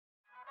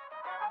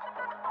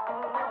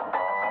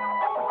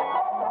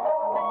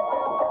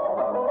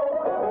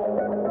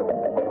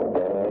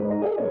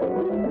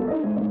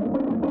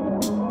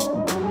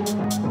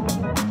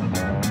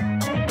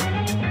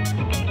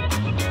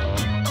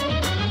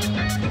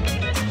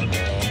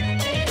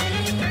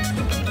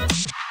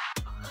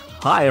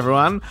Hi,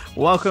 everyone.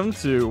 Welcome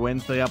to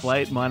Wednesday Up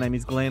Late. My name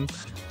is Glenn.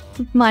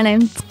 My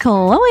name's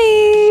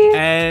Chloe.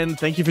 And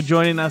thank you for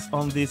joining us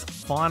on this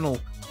final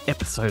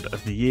episode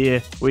of the year,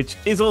 which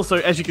is also,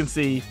 as you can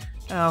see,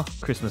 our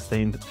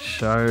Christmas-themed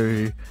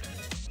show.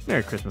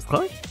 Merry Christmas,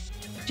 Chloe.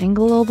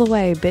 Jingle all the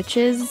way,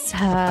 bitches.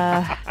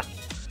 Hi.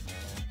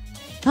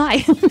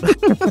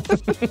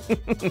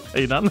 Are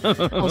you done?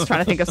 I was trying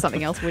to think of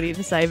something else witty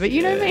to say, but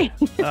you know me.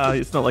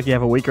 It's not like you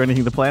have a week or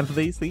anything to plan for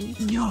these things.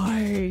 No.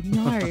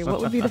 What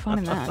would be the fun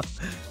in that?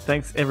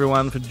 Thanks,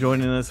 everyone, for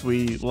joining us.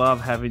 We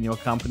love having your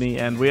company,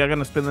 and we are going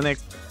to spend the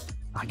next,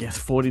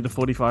 40 to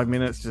 45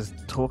 minutes just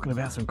talking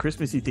about some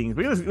Christmassy things.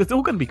 It's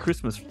all going to be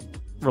Christmas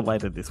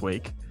related this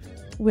week.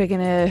 We're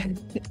going to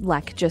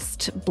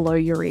just blow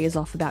your ears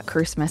off about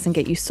Christmas and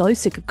get you so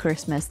sick of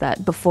Christmas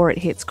that before it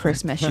hits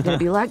Christmas, you're going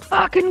to be like,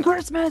 fucking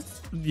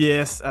Christmas.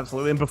 Yes,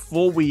 absolutely. And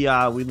before we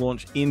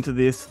launch into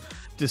this,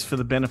 just for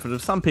the benefit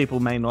of some people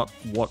may not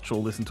watch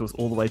or listen to us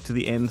all the way to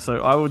the end.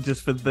 So I would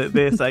just, for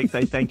their sake,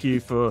 say thank you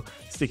for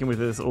sticking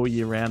with us all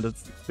year round.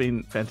 It's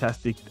been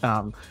fantastic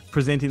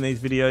presenting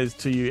these videos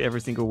to you every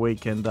single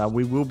week. And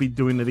we will be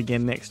doing it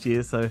again next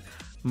year. So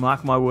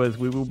mark my words,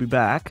 we will be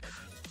back.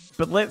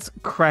 But let's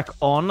crack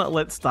on.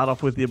 Let's start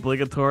off with the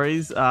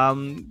obligatories.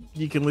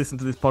 You can listen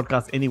to this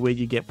podcast anywhere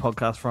you get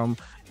podcasts from.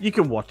 You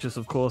can watch us,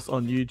 of course,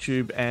 on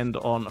YouTube and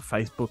on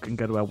Facebook, and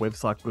go to our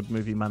website,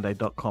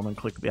 goodmoviemonday.com, and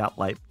click the Up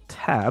Late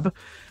tab.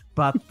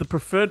 But the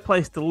preferred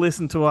place to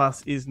listen to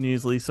us is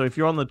Newsly. So if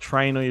you're on the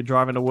train or you're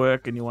driving to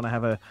work and you want to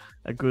have a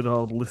good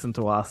old listen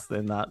to us,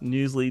 then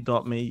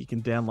newsly.me, you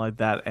can download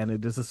that. And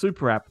it is a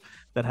super app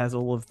that has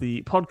all of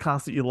the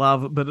podcasts that you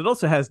love, but it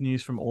also has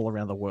news from all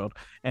around the world.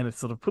 And it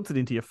sort of puts it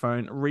into your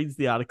phone, reads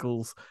the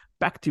articles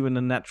back to you in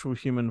a natural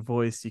human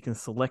voice. You can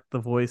select the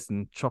voice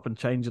and chop and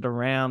change it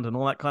around and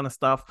all that kind of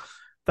stuff.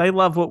 They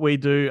love what we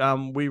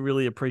do. We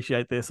really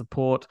appreciate their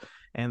support,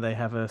 and they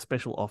have a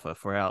special offer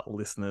for our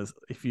listeners.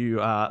 If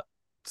you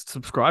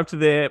subscribe to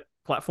their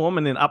platform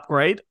and then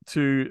upgrade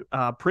to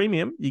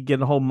premium, you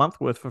get a whole month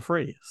worth for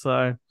free.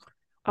 So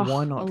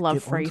why not? I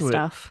love free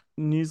stuff.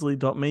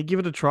 Newsly.me. Give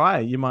it a try.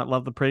 You might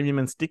love the premium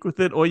and stick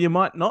with it, or you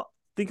might not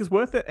think it's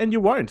worth it and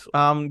you won't.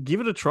 Give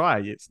it a try.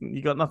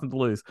 You got nothing to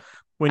lose.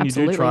 When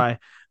Absolutely. You do try,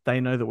 they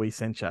know that we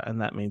sent you,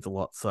 and that means a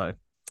lot. So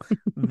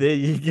there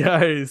you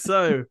go.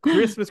 So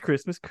Christmas.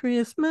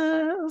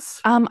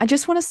 I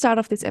just want to start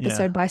off this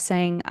episode by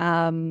saying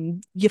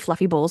your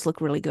fluffy balls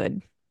look really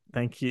good.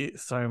 Thank you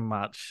so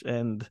much.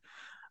 And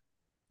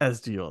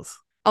as do yours.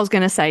 I was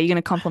going to say, you're going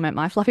to compliment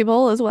my fluffy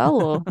ball as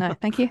well, or no?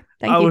 Thank you.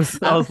 I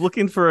was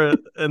looking for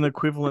an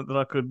equivalent that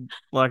I could,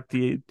 like, do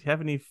you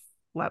have any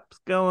flaps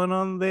going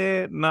on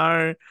there?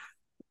 No.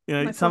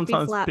 My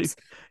sometimes flaps.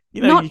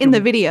 people, not in the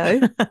video.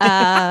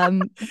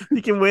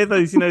 You can wear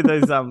those,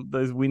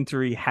 those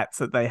wintry hats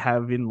that they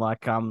have in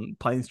like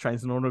planes,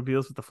 trains, and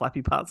automobiles with the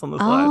flappy parts on the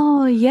side.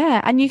 Oh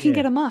yeah, and you can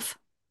get a muff.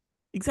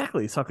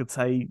 Exactly. So I could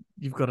say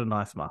you've got a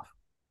nice muff.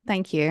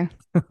 Thank you.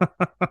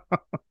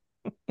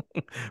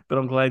 But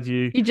I'm glad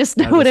you just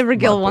know what every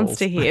girl wants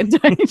to hear,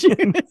 don't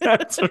you?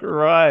 That's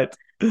right.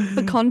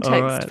 For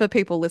context, for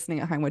people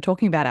listening at home, we're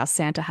talking about our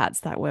Santa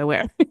hats that we're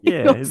wearing.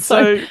 Yeah.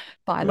 So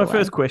by my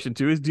first question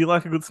to you is, do you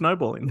like a good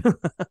snowballing?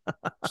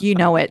 You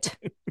know it.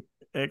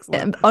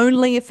 Excellent.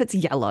 Only if it's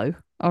yellow.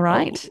 All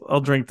right.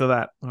 I'll drink to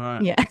that. All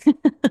right. Yeah.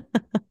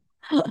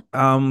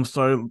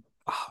 So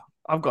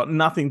I've got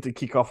nothing to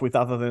kick off with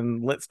other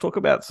than let's talk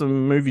about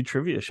some movie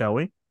trivia, shall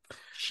we?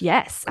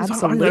 Yes,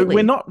 absolutely.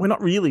 We're not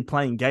really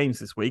playing games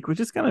this week. We're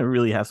just going to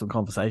really have some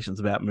conversations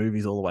about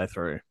movies all the way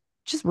through.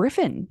 Just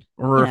riffing,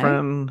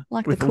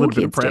 like with the cool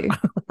kids do.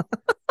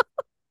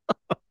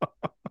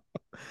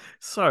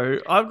 So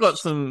I've got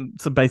some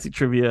basic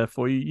trivia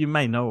for you. You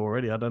may know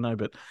already, I don't know,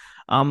 but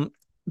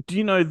do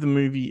you know the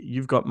movie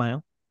You've Got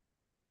Mail?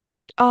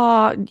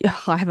 I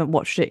haven't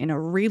watched it in a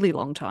really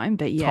long time,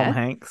 but yeah. Tom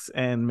Hanks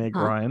and Meg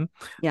Ryan.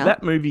 Yeah.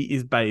 That movie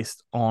is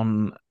based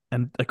on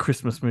a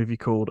Christmas movie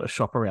called A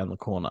Shop Around the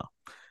Corner.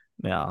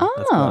 Now,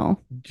 that's got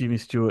Jimmy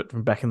Stewart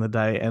from back in the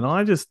day, and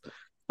I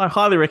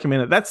highly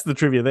recommend it. That's the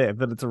trivia there,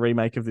 that it's a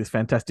remake of this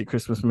fantastic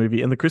Christmas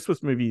movie, and the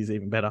Christmas movie is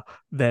even better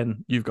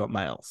than You've Got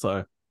Mail.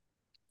 So,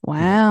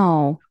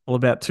 wow. All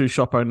about two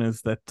shop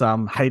owners that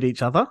hate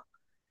each other,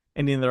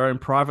 and in their own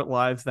private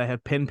lives, they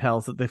have pen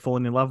pals that they're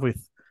falling in love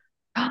with,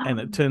 and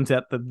it turns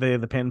out that they're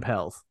the pen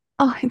pals.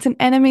 Oh, it's an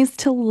enemies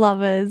to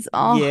lovers.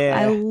 Oh, yeah.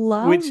 I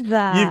love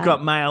that. You've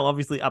Got Mail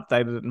obviously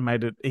updated it and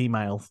made it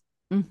emails.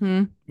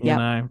 Mm-hmm.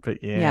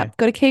 But yeah. Yeah.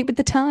 Got to keep with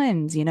the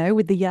times,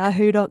 with the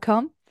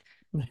yahoo.com.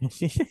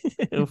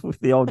 With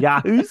the old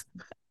Yahoos.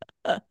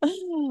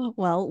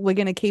 Well, we're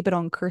going to keep it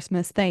on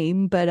Christmas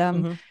theme, but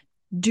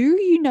do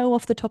you know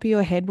off the top of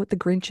your head what the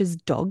Grinch's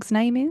dog's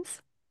name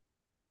is?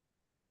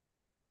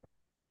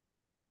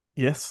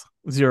 Yes.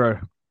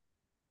 Zero.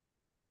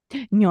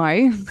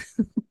 No.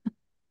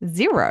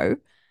 Zero?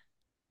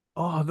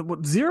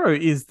 Oh, Zero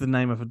is the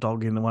name of a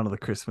dog in one of the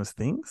Christmas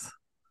things.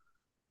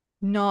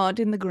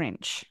 Not in the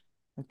Grinch.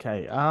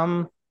 Okay.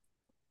 I'm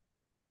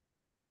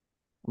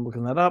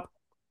looking that up.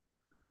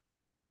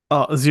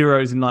 Oh, Zero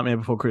is in Nightmare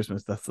Before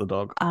Christmas. That's the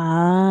dog.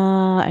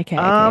 Ah, okay, okay, okay.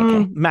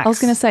 I was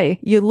gonna Max. say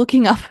you're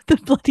looking up the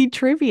bloody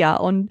trivia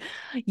on.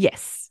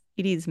 Yes,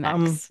 it is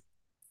Um, Max.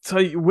 so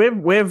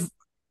we've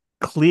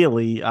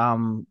clearly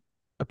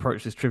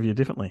approached this trivia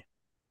differently.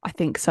 I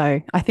think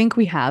so. I think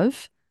we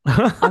have.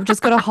 I've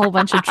just got a whole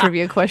bunch of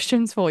trivia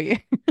questions for you.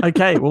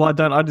 Okay, well I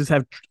don't. I just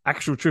have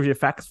actual trivia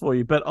facts for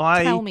you, but Tell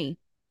I me.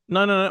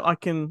 no. I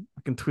can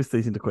twist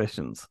these into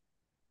questions.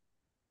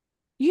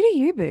 You do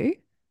you, boo.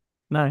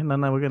 No.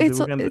 It's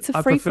We're a, gonna do. it's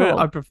a free for I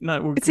all. prefer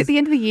no It's at because the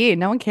end of the year.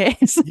 No one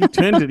cares. you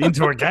turned it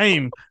into a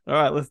game. All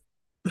right,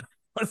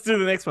 let's do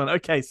the next one.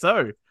 Okay,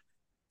 so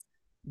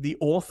the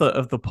author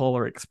of the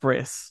Polar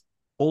Express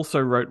also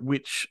wrote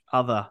which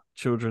other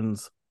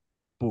children's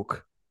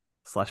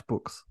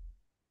book/books?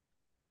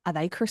 Are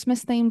they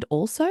Christmas themed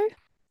also?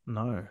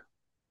 No.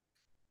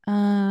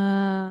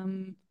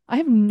 I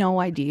have no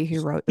idea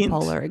who wrote The Hint.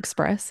 Polar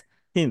Express.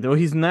 Hint. Well,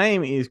 his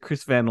name is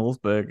Chris Van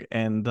Allsburg,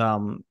 and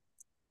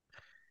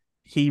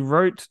he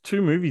wrote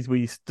two movies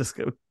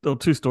or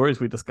two stories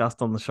we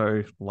discussed on the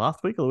show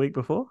last week or the week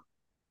before.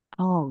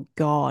 Oh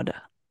God.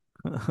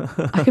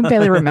 I can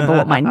barely remember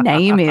what my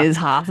name is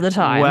half the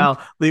time.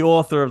 Well, the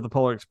author of the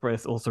Polar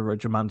Express also wrote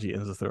Jumanji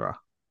and Zathura.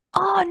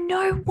 Oh,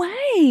 no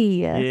way.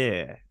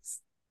 Yeah.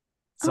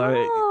 So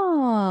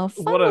Oh,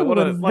 fun what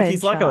little a like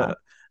he's like adventure.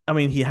 a I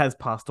mean he has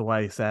passed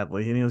away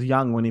sadly and he was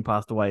young when he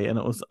passed away and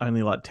it was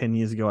only like 10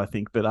 years ago I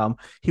think but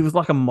he was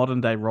like a modern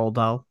day Roald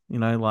Dahl,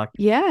 like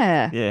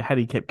Yeah, yeah, had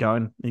he kept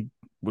going he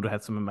would have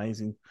had some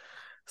amazing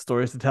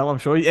stories to tell, I'm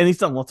sure. And he's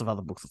done lots of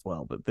other books as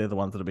well, but they're the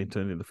ones that have been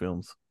turned into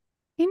films.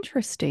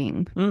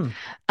 interesting.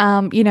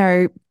 Mm. You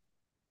know,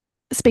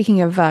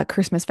 speaking of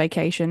Christmas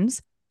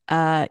vacations,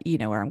 you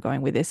know where I'm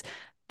going with this.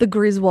 The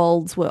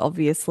Griswolds were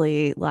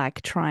obviously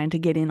like trying to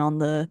get in on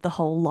the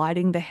whole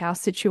lighting the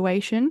house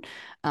situation.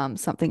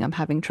 Something I'm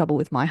having trouble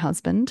with my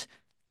husband.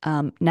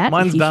 Nat, if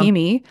Mine's you hear done.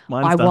 me,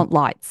 Mine's I done. want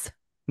lights.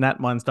 Nat,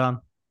 mine's done.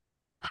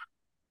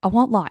 I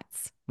want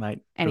lights. Mate,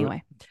 do it.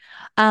 Anyway,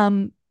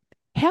 um,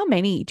 how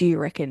many do you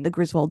reckon the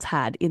Griswolds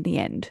had in the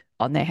end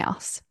on their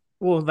house?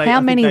 Well, How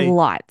many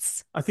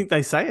lights? I think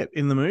they say it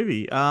in the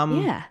movie.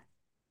 Yeah.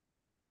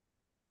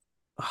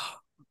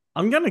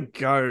 I'm gonna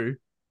go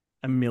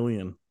 1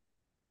 million.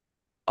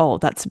 Oh,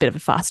 that's a bit of a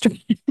fast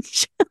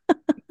range.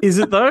 Is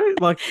it though?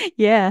 Like,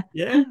 Yeah.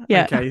 yeah,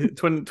 Yeah. okay,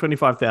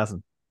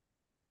 25,000.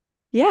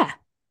 Yeah.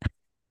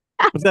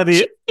 Was that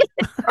it?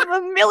 From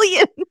 1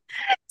 million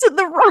to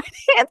the right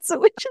answer,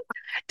 which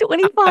is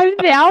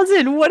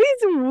 25,000. What is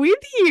with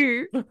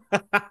you?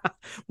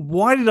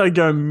 Why did I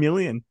go 1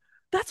 million?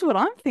 That's what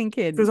I'm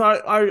thinking. Because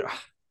I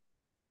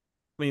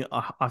mean,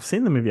 I've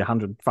seen the movie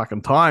 100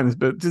 fucking times,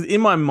 but just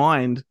in my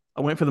mind,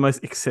 I went for the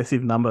most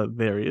excessive number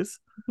there is.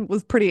 It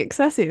was pretty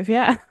excessive.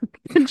 Yeah.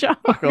 Good job.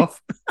 Fuck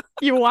off.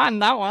 You won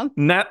that one.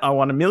 Nat, I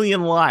want 1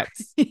 million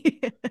likes.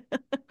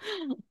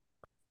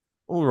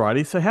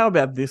 Alrighty, so how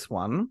about this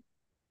one?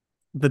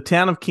 The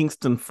town of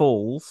Kingston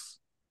Falls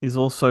is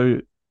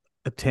also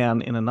a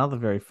town in another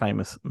very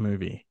famous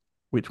movie.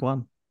 Which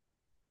one?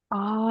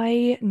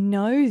 I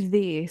know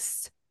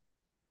this.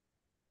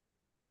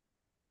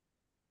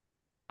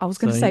 I was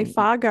going to say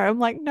Fargo. I'm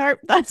like, nope,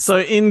 that's So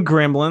in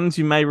Gremlins,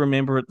 you may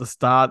remember at the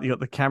start, you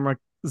got the camera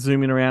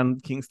zooming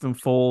around Kingston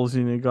Falls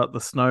and you got the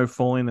snow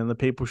falling and the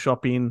people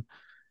shopping.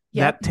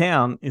 Yep. That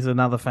town is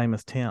another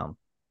famous town.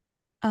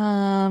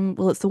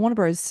 Well, it's the Warner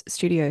Bros.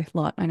 Studio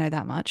lot. I know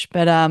that much,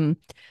 but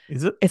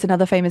Is it? it's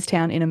another famous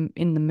town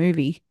in the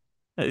movie.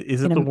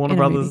 Is it the Warner In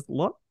a movie. Brothers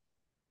lot?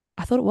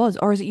 I thought it was,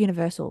 or is it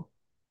Universal?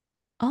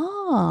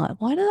 Ah,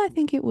 why did I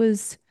think it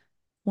was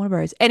Warner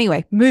Bros?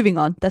 Anyway, moving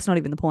on. That's not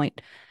even the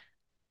point.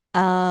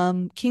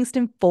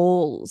 Kingston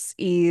Falls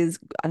is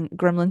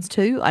Gremlins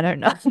 2. I don't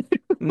know.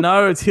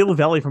 No, it's Hill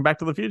Valley from Back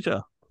to the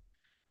Future.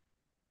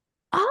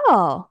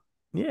 Oh,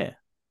 Yeah.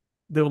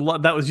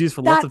 That was used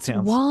for lots of that's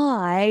towns.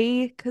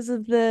 why, because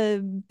of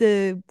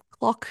the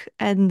clock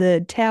and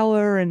the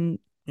tower, and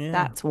Yeah.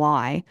 that's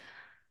why.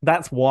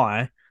 That's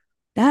why.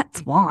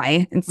 That's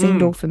why it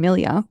seemed all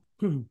familiar.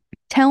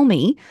 Tell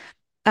me,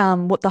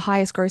 what the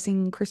highest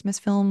grossing Christmas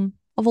film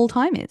of all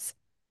time is.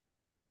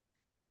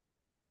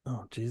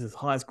 Oh, Jesus.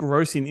 Highest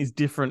grossing is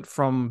different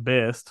from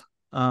best.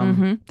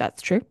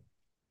 That's true.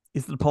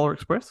 Is it the Polar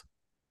Express?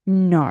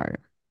 No.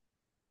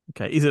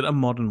 Okay. Is it a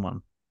modern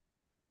one?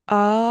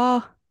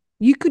 Uh,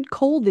 you could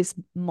call this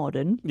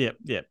modern. Yep.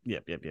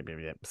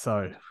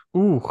 So,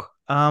 ooh,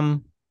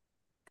 highest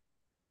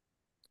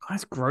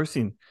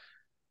grossing.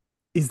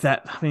 Is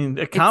that, I mean,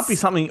 it can't be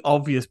something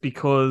obvious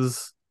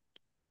because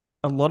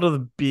a lot of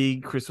the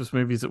big Christmas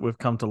movies that we've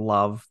come to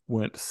love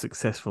weren't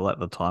successful at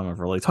the time of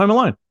release. Home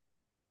Alone.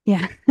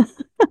 Yeah.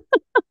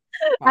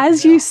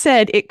 As you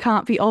said, it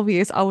can't be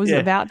obvious. I was Yeah.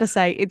 about to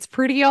say it's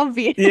pretty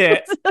obvious.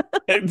 Yeah.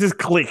 It just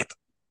clicked.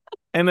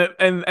 And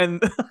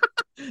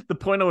the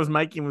point I was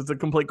making was a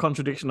complete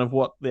contradiction of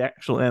what the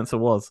actual answer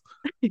was.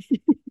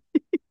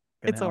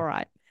 It's all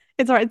right.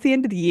 It's all right. It's the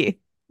end of the year.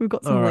 We've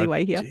got some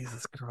leeway here.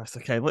 Jesus Christ.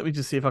 Okay, let me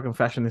just see if I can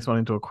fashion this one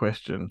into a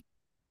question.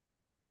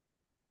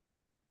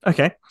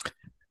 Okay.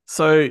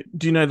 So,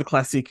 do you know the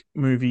classic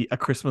movie A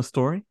Christmas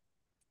Story?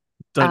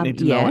 Don't need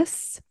to know it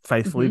Yes.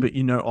 faithfully, Hmm. but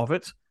you know of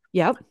it.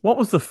 Yep. What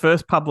was the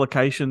first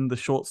publication the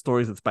short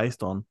stories it's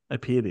based on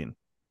appeared in?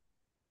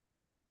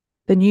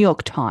 The New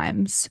York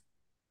Times.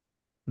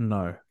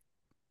 No.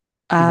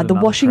 Give it The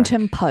another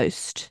Washington crack.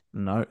 Post.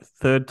 No.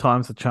 Third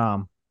time's a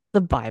charm.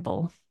 The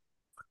Bible.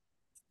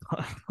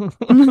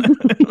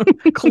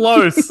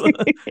 Close.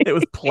 It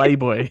was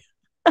Playboy.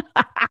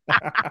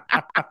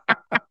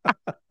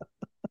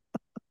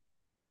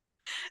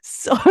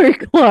 So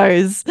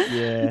close.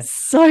 Yeah.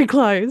 So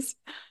close.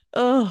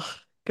 Oh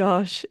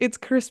gosh. It's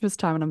Christmas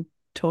time and I'm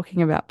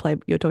talking about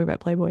you're talking about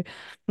Playboy.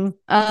 Hmm.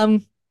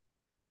 Um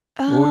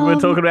Well, we were um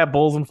talking about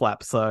balls and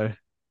flaps, so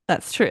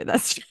that's true.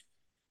 That's true.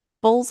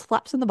 Balls,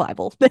 flaps, in the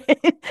Bible.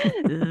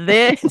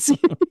 There's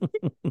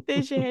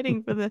there's your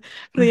heading for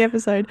the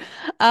episode.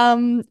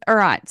 All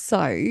right.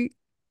 So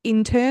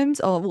in terms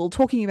of well,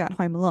 talking about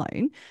Home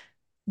Alone,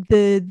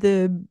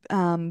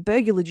 the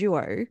burglar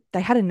duo,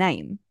 they had a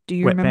name. Do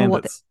you wet remember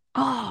what bandits.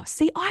 Oh,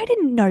 see, I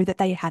didn't know that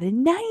they had a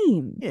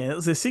name. Yeah, it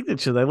was their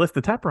signature. They left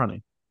the tap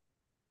running.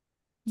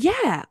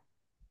 Yeah,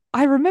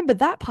 I remember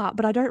that part,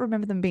 but I don't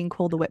remember them being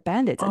called the Wet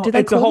Bandits. Oh, Do they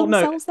it's a call whole no.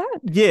 themselves that?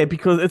 Yeah,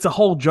 because it's a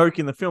whole joke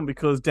in the film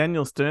because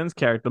Daniel Stern's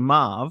character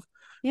Marv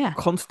Yeah.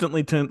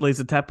 constantly leaves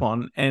the tap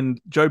on, and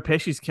Joe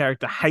Pesci's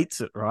character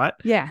hates it, right?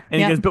 Yeah. And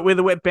he Yeah. goes, "But we're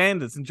the Wet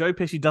Bandits," and Joe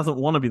Pesci doesn't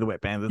want to be the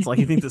Wet Bandits. Like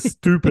he thinks it's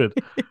stupid.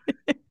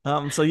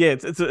 So yeah,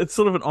 it's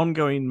sort of an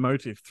ongoing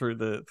motive through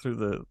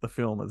the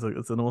film.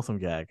 It's an awesome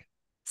gag.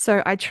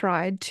 So I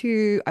tried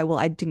to,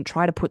 I didn't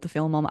try to put the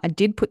film on. I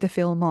did put the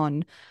film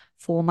on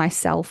for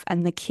myself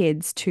and the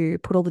kids to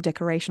put all the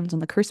decorations on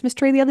the Christmas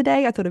tree the other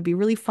day. I thought it'd be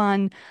really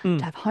fun to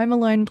Mm. have Home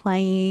Alone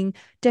playing,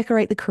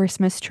 decorate the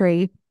Christmas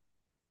tree.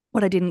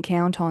 What I didn't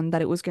count on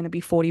that it was going to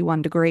be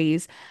 41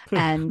 degrees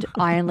and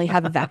I only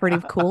have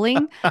evaporative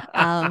cooling.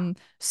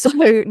 So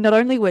not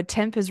only were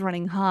tempers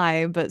running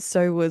high, but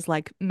so was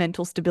like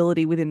mental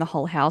stability within the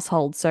whole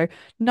household. So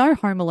no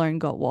Home Alone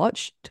got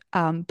watched.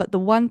 But the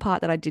one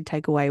part that I did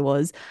take away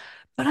was,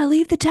 but I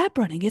leave the tap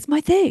running. It's my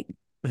thing.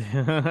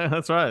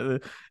 That's right.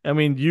 I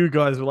mean, you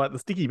guys were like the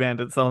sticky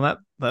bandits on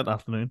that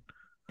afternoon.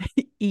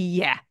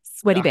 Yeah,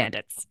 sweaty Yuck.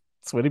 bandits,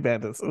 Sweaty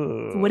bandits.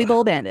 sweaty Ugh.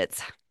 ball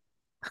bandits.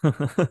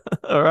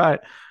 All right.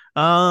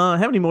 How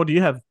many more do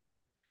you have?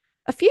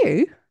 A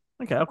few.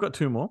 Okay, I've got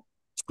two more.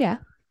 Yeah.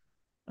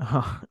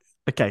 Uh,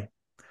 okay,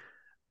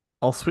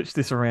 I'll switch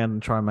this around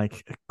and try and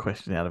make a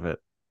question out of it.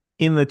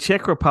 In the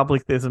Czech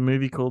Republic, there's a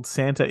movie called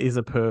Santa is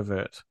a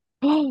Pervert.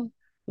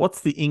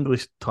 What's the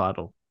English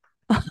title?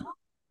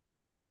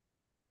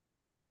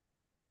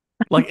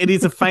 Like it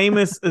is a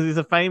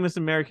famous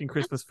American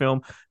Christmas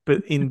film,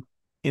 but in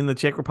the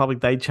Czech Republic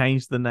they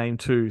changed the name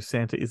to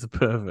Santa is a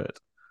Pervert.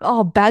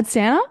 Oh, Bad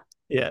Santa?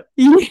 Yeah.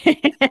 Yeah.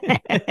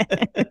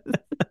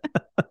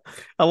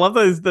 I love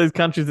those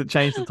countries that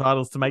change the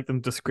titles to make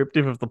them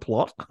descriptive of the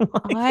plot.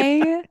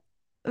 I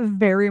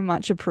very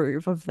much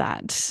approve of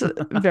that.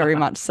 Very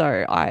much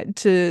so. I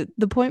to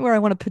the point where I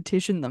want to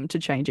petition them to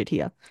change it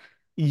here.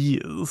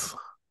 Yes.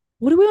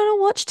 What do we want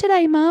to watch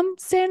today, Mum?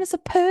 Santa's a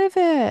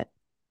pervert.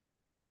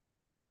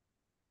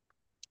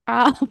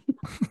 Um,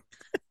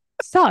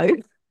 so,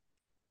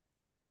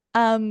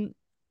 um,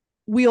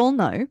 we all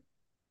know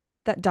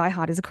that Die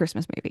Hard is a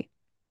Christmas movie.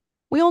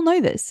 We all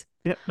know this.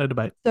 Yep, no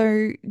debate.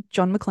 So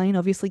John McClane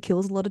obviously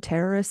kills a lot of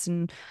terrorists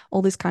and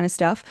all this kind of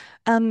stuff.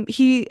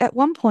 He at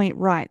one point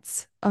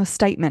writes a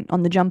statement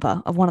on the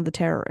jumper of one of the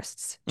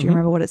terrorists. Do you Mhm.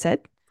 remember what it said?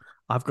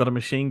 I've got a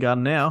machine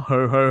gun now.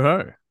 Ho ho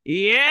ho.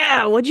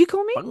 Yeah, what'd you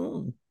call me?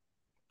 Boom.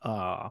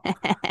 Ah.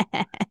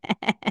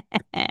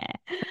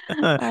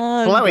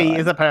 Oh Chloe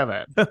is God. a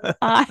pervert.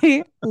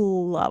 I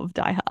love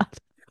Die Hard.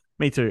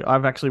 Me too.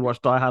 I've actually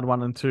watched Die Hard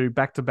 1 and 2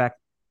 back to back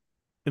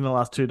in the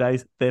last 2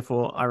 days.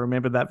 Therefore, I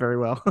remember that very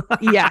well.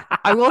 Yeah,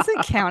 I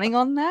wasn't counting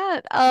on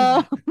that.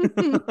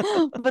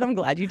 But I'm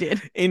glad you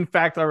did. In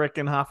fact, I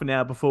reckon half an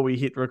hour before we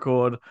hit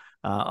record,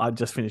 I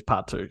just finished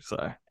part 2.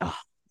 So, Oh,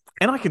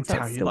 and I can so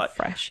tell it's you, still like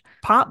fresh.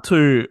 part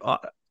 2,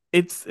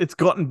 it's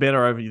gotten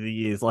better over the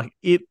years. Like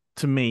it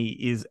to me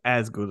is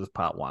as good as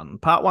part 1.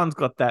 Part 1's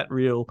got that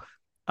real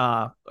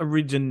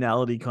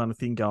originality kind of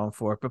thing going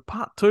for it, but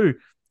part 2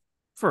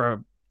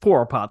 for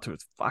a part 2,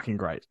 it's fucking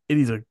great. It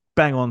is a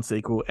bang on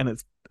sequel, and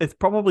it's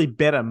probably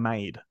better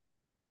made.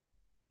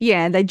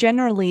 Yeah, they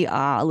generally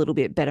are a little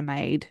bit better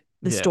made.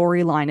 The Yeah,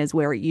 storyline is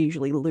where it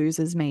usually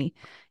loses me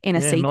in a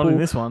yeah, not in sequel.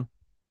 this one.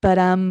 But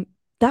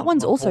that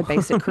one's My also ball,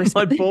 based at my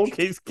Christmas. ball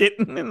keeps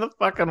getting in the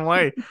fucking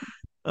way.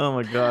 Oh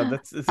my god,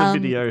 it's a Um,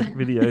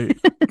 video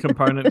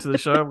component to the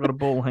show. I've got a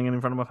ball hanging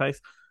in front of my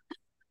face.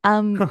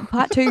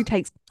 part two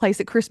takes place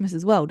at Christmas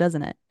as well,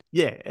 doesn't it?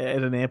 Yeah,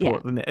 at an Yeah.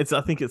 airport.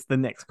 I think it's the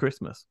next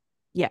Christmas.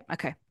 Yeah.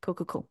 Okay. Cool.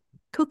 Cool. Cool.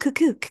 Cool. Cool.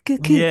 Cool. Cool.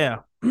 Cool. Yeah.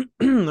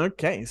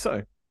 Okay,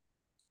 so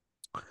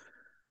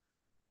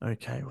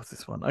okay, what's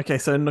this one? Okay,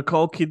 so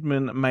Nicole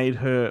Kidman made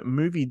her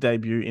movie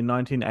debut in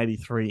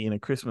 1983 in a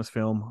Christmas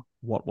film.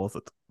 What was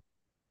it?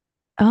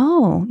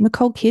 Oh,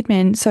 Nicole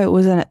Kidman. So it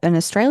was an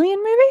Australian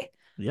movie?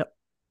 Yep.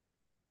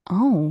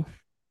 Oh.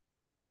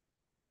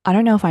 I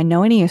don't know if I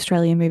know any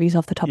Australian movies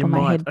off the top You of my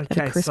might. head that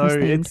are Okay, so Christmas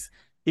themed. it's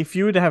if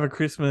you were to have a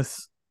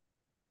Christmas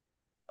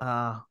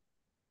uh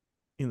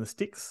in the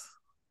sticks,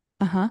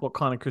 Uh-huh. what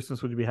kind of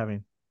Christmas would you be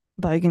having?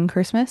 Bogan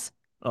Christmas,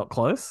 Oh,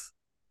 close.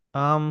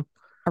 Um,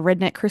 a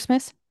redneck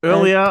Christmas, a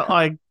earlier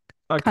I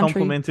country,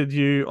 complimented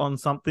you on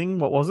something.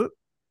 What was it?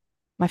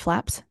 my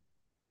flaps,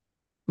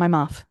 my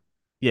muff.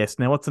 Yes.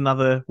 Now, what's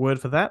another word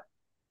for that?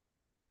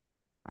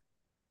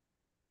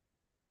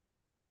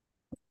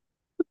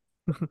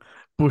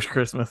 Bush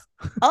Christmas.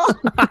 Oh,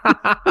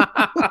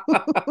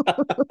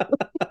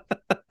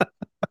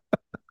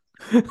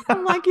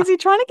 I'm like, is he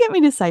trying to get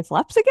me to say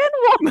flaps again?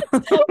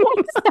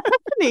 What's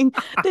happening?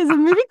 There's a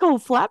movie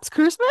called Flaps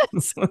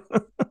Christmas.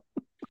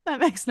 That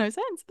makes no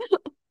sense.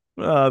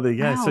 Oh, there you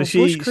go. So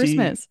Wow, Bush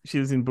Christmas. she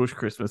was in Bush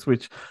Christmas,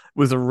 which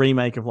was a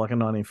remake of like a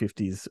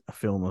 1950s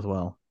film as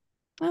well.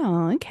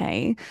 Oh,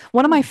 okay.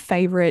 One of my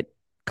favorite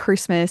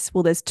Christmas,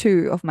 well, there's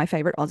two of my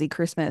favorite Aussie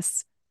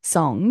Christmas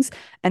songs,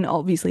 and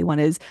obviously one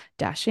is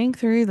Dashing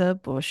Through the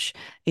Bush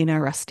in a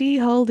Rusty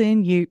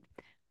Holden Ute.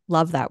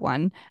 Love that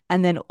one.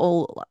 And then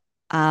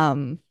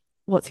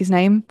what's his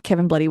name?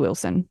 Kevin Bloody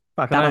Wilson.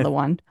 Fucking That oath. other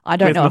one. I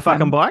don't Where's know my if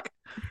fucking I'm bike?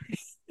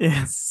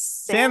 Yeah.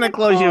 Santa Santa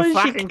Claus, you Claus, you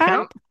fucking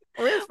cunt. cunt.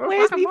 Where's my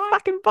Where's fucking me bike?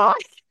 fucking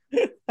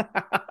bike?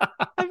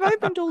 I've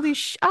opened all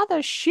this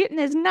other shit and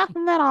there's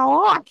nothing that I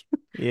like.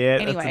 Yeah,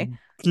 that's a Anyway,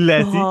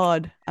 classic.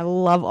 God, I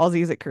love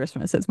Aussies at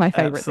Christmas. It's my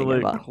favorite thing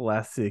Absolute ever.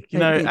 classic. You It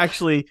know, is.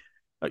 actually,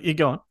 you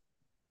go on.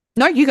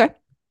 No, you go.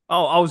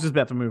 Oh, I was just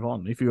about to move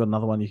on. If you got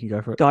another one, you can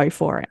go for it. Go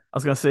for it. I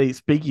was going to say,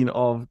 speaking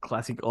of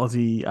classic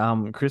Aussie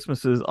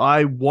Christmases,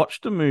 I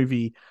watched a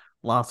movie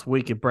last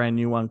week, a brand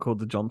new one called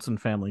The Johnson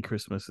Family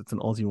Christmas. It's an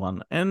Aussie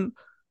one, and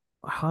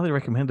I highly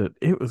recommend it.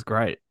 It was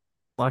great.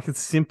 Like it's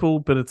simple,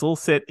 but it's all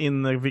set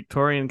in the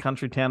Victorian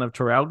country town of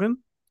Traralgon,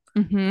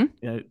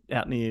 Mm-hmm.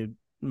 out near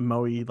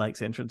Moe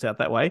Lakes entrance out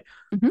that way.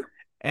 Mm-hmm.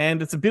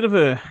 And it's a bit of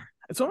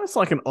it's almost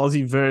like an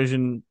Aussie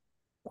version,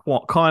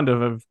 what kind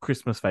of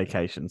Christmas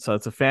Vacation. So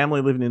it's a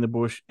family living in the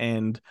bush,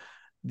 and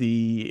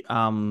the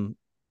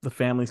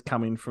families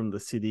coming from the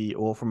city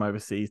or from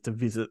overseas to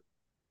visit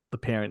the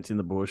parents in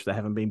the bush. They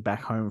haven't been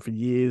back home for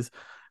years,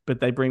 but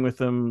they bring with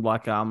them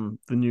like the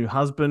new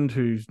husband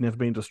who's never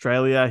been to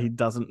Australia. He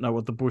doesn't know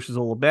what the bush is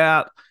all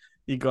about.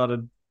 You got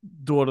a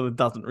daughter that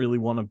doesn't really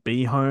want to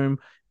be home,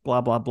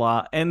 blah blah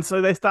blah. And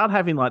so they start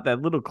having like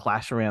that little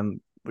clash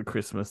around the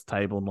Christmas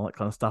table and all that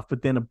kind of stuff.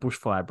 But then a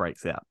bushfire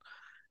breaks out.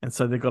 And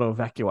so they've got to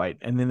evacuate,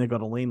 and then they've got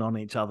to lean on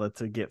each other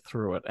to get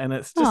through it. And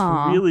it's just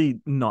Aw.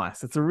 really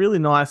nice. It's a really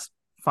nice,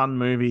 fun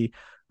movie.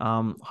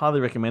 Highly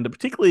recommend it,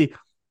 particularly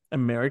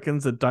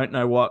Americans that don't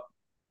know what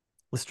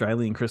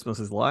Australian Christmas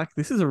is like.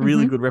 This is a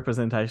really Mm-hmm. good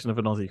representation of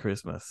an Aussie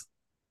Christmas.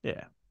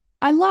 Yeah,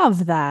 I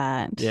love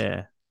that.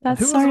 yeah. And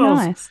That's so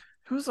nice.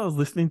 who was I was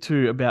listening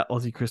to about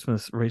Aussie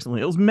Christmas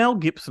recently? It was Mel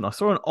Gibson. I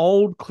saw an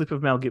old clip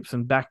of Mel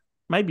Gibson back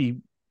maybe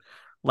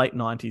late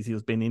 90s. He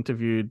was being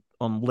interviewed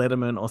on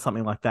Letterman or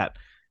something like that.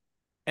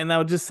 And they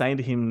were just saying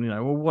to him,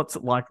 well, what's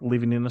it like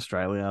living in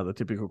Australia? The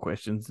typical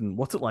questions, and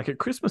what's it like at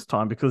Christmas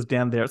time? Because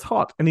down there it's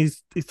hot. And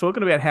he's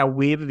talking about how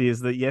weird it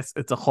is that yes,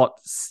 it's a hot,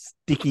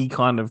 sticky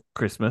kind of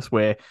Christmas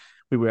where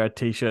we wear our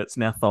t-shirts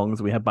and our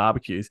thongs, we have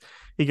barbecues.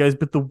 He goes,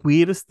 but the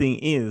weirdest thing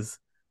is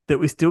that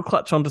we still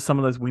clutch onto some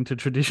of those winter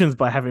traditions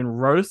by having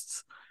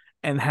roasts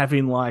and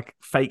having like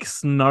fake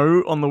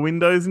snow on the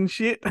windows and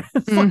shit.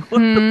 It's like, what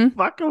the Mm-hmm.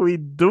 fuck are we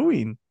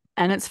doing?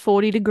 And it's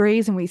 40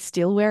 degrees and we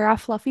still wear our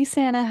fluffy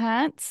Santa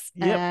hats.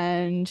 Yep.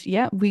 And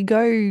yeah, we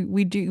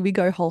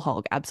go whole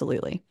hog.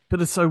 Absolutely.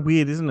 But it's so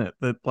weird, isn't it?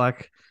 That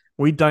like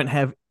we don't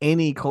have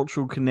any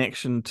cultural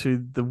connection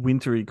to the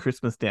wintry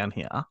Christmas down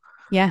here.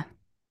 Yeah.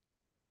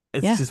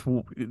 It's Yeah. just,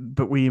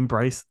 but we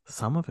embrace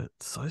some of it.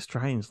 It's so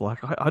strange. Like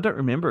I don't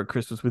remember a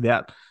Christmas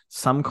without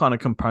some kind of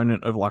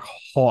component of like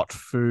hot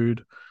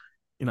food,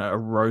 a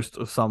roast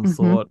of some Mm-hmm.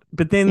 sort.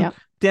 But then Yep.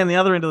 down the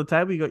other end of the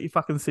table, you got your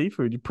fucking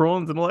seafood, your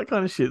prawns, and all that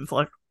kind of shit. It's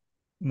like,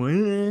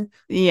 meh.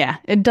 Yeah,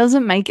 it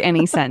doesn't make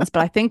any sense,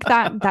 but I think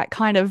that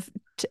kind of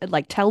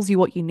like tells you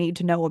what you need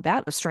to know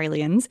about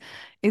Australians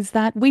is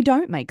that we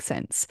don't make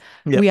sense.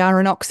 Yep. We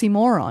are an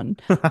oxymoron.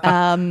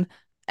 Um,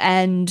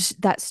 and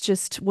that's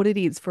just what it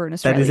is for an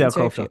That is Australian. our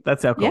So if culture. you,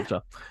 That's our yeah,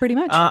 culture. pretty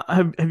much.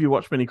 Have you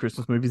watched many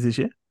Christmas movies this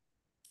year?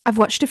 I've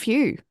watched a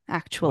few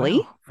actually.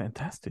 Wow,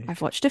 fantastic.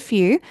 I've watched a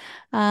few.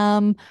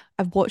 I've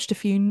watched a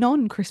few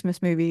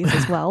non-Christmas movies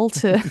as well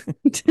to,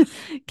 to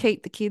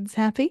keep the kids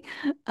happy.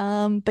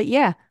 But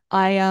yeah,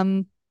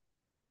 I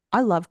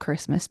love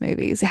Christmas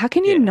movies. How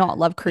can you Yeah, not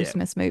love yeah.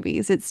 Christmas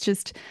movies? It's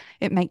just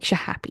it makes you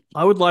happy.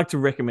 I would like to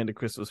recommend a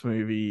Christmas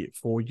movie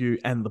for you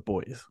and the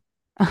boys.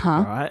 All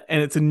Uh-huh. right.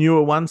 And it's a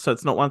newer one, so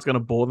it's not one's going to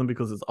bore them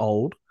because it's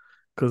old.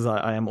 Because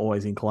I am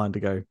always inclined to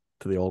go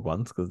to the old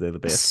ones because they're the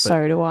best.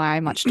 So do I,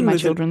 much to my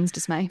children's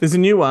dismay. There's a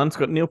new one. It's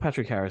got Neil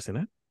Patrick Harris in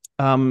it.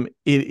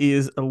 It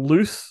is a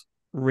loose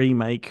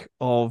remake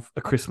of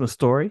A Christmas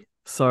Story.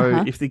 So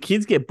Uh-huh. if the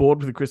kids get bored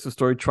with A Christmas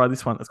Story, try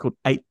this one. It's called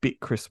 8-Bit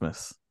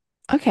Christmas.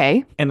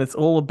 Okay. And it's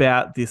all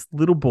about this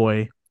little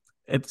boy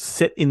it's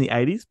set in the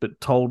 80s, but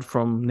told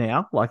from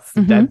now. Like it's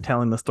the Mm-hmm. dad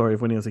telling the story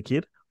of when he was a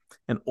kid,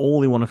 and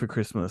all he wanted for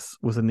Christmas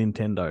was a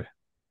Nintendo,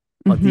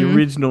 like the Mm-hmm.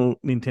 original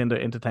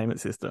Nintendo Entertainment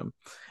System,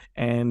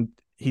 and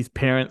his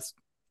parents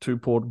too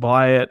poor to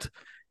buy it,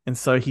 and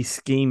so he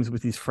schemes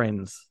with his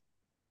friends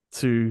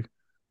to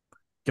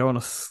go on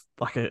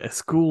a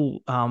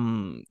school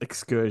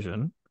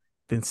excursion,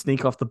 then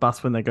sneak off the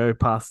bus when they go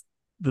past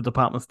the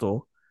department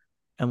store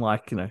and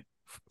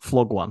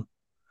flog one.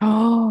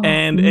 Oh,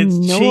 And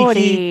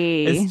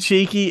naughty.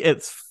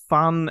 it's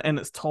fun, and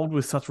it's told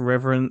with such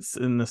reverence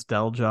and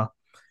nostalgia.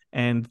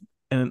 And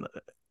and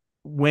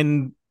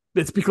when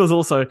it's because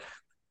also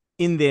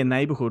in their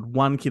neighborhood,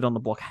 one kid on the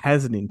block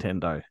has a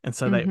Nintendo, and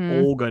so they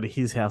Mm-hmm. all go to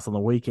his house on the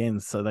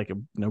weekends so they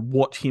can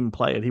watch him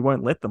play it. He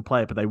won't let them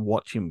play it, but they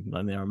watch him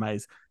and they're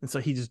amazed. And so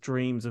he just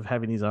dreams of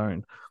having his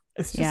own.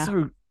 It's just Yeah.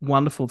 so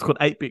wonderful. It's called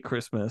 8-Bit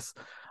Christmas.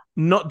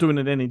 Not doing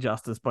it any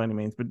justice by any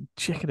means, but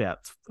check it out.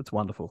 It's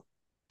wonderful.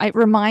 It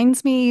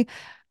reminds me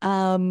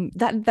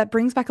that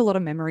brings back a lot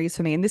of memories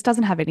for me. And this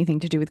doesn't have anything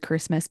to do with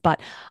Christmas, but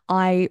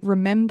I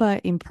remember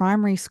in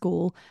primary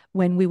school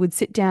when we would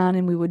sit down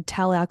and we would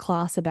tell our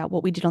class about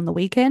what we did on the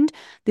weekend.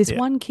 This Yeah.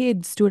 one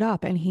kid stood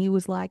up and he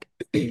was like,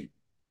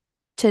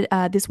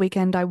 this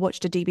weekend I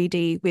watched a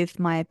DVD with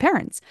my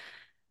parents.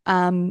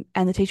 And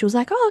the teacher was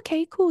like, "Oh,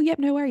 okay, cool. Yep,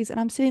 no worries." And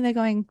I'm sitting there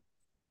going,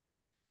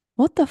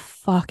 "What the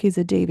fuck is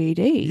a Yeah.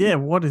 DVD?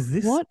 What is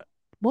this What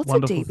what's a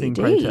wonderful thing,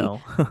 pray DVD?"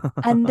 tell?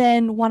 And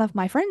then one of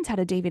my friends had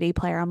a DVD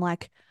player. I'm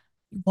like,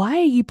 why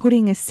are you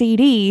putting a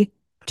CD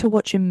to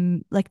watch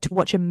to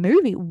watch a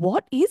movie?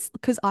 What is,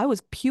 because I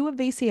was pure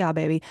VCR,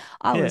 baby.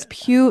 I Yeah. was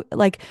pure,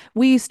 like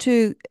we used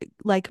to,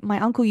 like my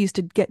uncle used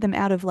to get them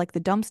out of like the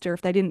dumpster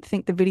if they didn't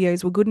think the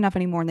videos were good enough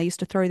anymore and they used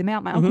to throw them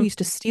out. My uncle Hmm. used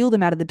to steal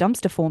them out of the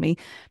dumpster for me.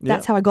 Yeah.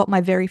 That's how I got my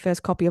very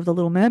first copy of The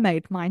Little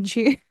Mermaid, mind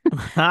you. And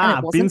it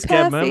Bin wasn't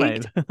Scab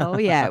perfect. Mermaid. Oh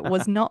yeah, it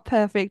was not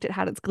perfect. It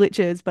had its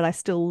glitches, but I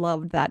still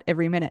loved that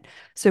every minute.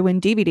 So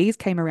when DVDs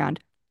came around,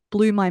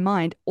 blew my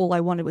mind. All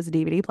I wanted was a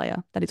DVD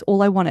player. That is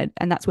all I wanted,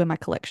 and that's where my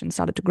collection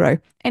started to grow. if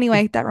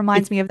Anyway, that if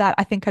reminds me of that.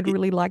 I think I'd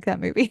really like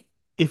that movie.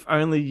 if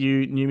only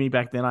you knew me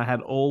back then, I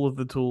had all of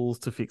the tools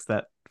to fix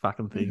that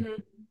fucking thing.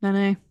 Hmm. I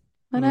know.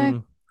 I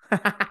know.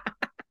 Mm.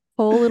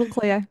 Poor little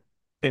Cleo.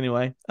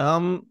 Anyway,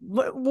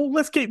 well,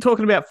 let's keep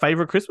talking about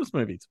favorite Christmas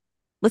movies.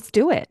 Let's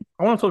do it.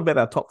 I want to talk about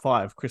our top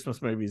 5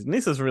 Christmas movies, and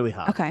this is really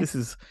hard. Okay. This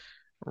is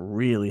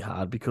really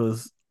hard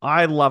because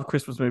I love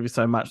Christmas movies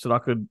so much that I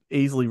could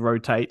easily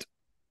rotate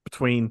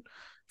between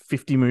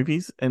 50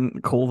 movies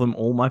and call them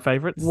all my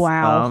favorites.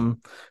 Wow.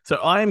 So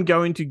I am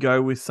going to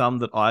go with some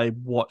that I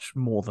watch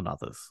more than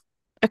others,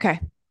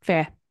 Okay.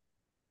 Fair.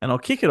 and I'll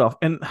kick it off.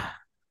 And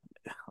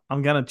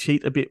I'm going to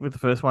cheat a bit with the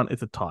first one.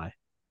 It's a tie.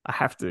 I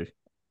have to.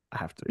 I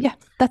have to. Yeah,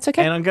 that's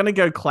okay. And I'm going to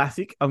go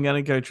classic. I'm going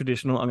to go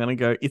traditional. I'm going to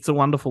go It's a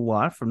Wonderful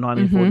Life from Mm-hmm.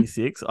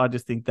 1946. I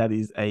just think that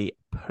is a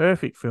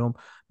perfect film.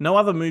 No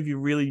other movie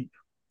really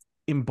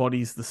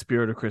embodies the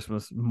spirit of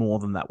Christmas more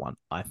than that one,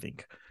 I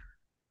think.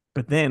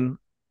 But then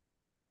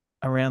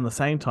around the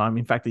same time,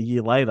 in fact, a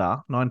year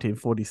later,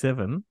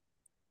 1947,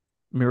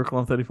 Miracle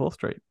on 34th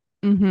Street,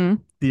 Mm-hmm.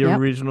 the Yep.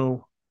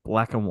 original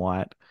black and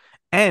white.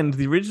 And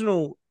the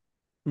original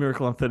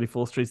Miracle on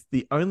 34th Street is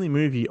the only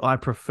movie I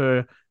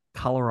prefer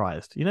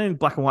colorized. You know, in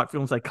black and white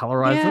films, they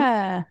colorize them.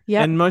 Yeah.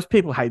 Yep. And most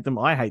people hate them.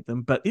 I hate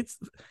them, but it's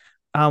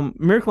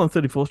Miracle on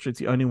 34th Street's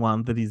the only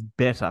one that is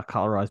better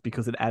colorized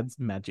because it adds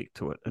magic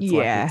to it. It's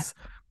like Yeah.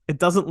 it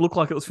doesn't look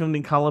like it was filmed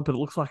in color, but it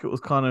looks like it was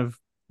kind of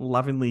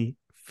lovingly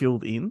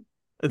filled in.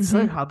 It's so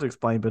Mm-hmm. hard to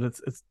explain, but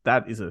it's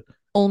that is a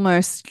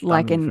Almost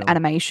like stunning an film.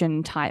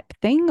 animation type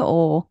thing,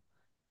 or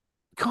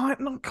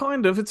Not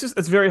kind of. It's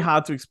very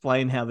hard to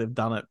explain how they've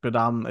done it, but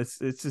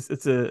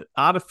it's a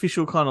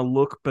artificial kind of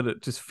look, but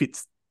it just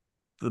fits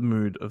the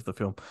mood of the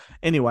film.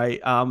 Anyway,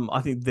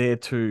 I think they're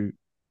two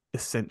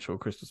essential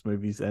Christmas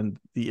movies, and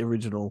the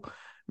original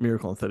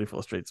Miracle on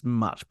 34th Street's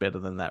much better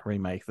than that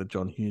remake that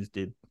John Hughes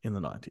did in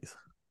the 90s.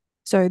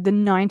 so the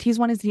 90s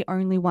one is the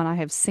only one I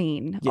have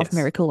seen of Yes.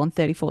 Miracle on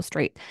 34th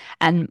Street.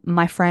 And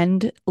my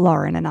friend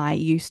Lauren and I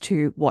used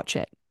to watch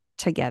it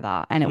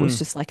together. And it was Mm,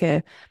 just like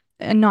a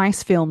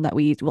nice film that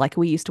we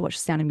used to watch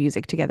Sound of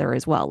Music together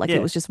as well. Like it yeah.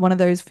 was just one of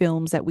those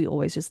films that we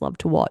always just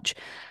loved to watch.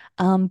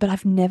 But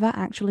I've never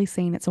actually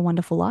seen It's a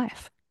Wonderful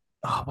Life.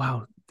 Oh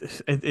wow,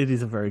 it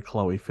is a very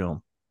Chloe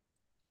film,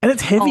 and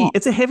it's heavy. Oh,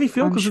 It's a heavy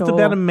film I'm because it's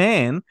about a sure.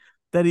 man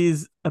that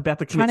is about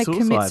to Trying commit to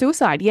commit suicide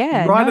suicide.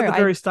 Yeah, right no, at the I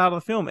very start of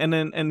the film,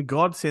 and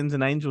God sends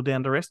an angel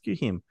down to rescue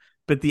him.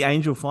 But the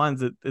angel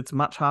finds that it's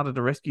much harder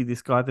to rescue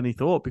this guy than he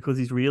thought because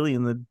he's really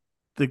in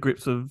the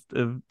grips of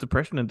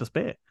depression and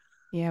despair.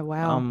 yeah,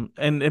 wow.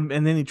 And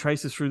then he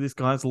traces through this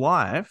guy's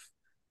life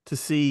to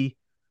see,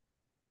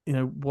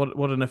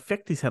 what an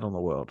effect he's had on the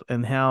world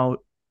and how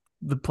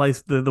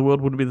the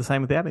world wouldn't be the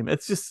same without him.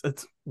 It's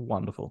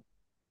wonderful.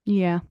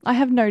 Yeah, I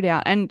have no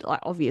doubt. And like,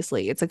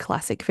 obviously, it's a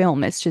classic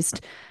film. It's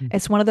just,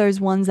 it's one of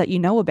those ones that you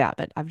know about,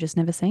 but I've just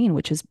never seen,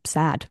 which is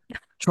sad.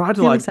 Try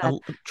to Really sad.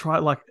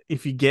 try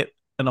if you get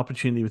an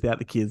opportunity without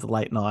the kids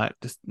late night,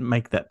 just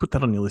put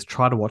that on your list.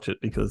 Try to watch it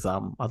because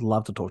I'd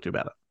love to talk to you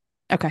about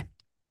Okay.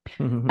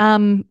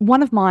 it.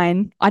 One of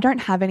mine, I don't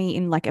have any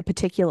in like a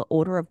particular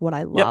order of what I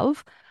Yep.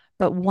 love,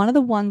 but one of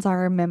the ones I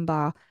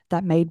remember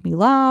that made me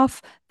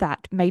laugh,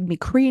 that made me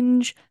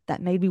cringe,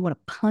 that made me want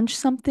to punch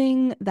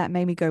something, that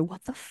made me go,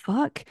 what the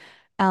fuck?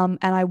 And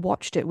I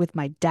watched it with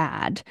my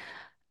dad,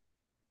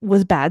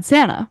 was Bad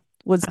Santa,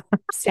 was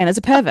Santa's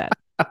a pervert.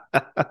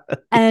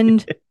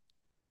 And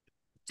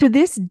to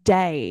this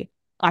day,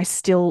 I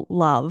still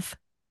love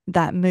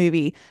that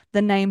movie.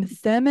 The name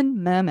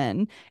Thurman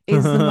Merman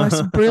is the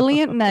most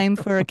brilliant name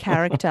for a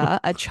character,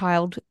 a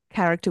child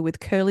character with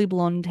curly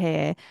blonde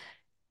hair.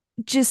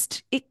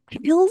 Just, it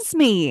kills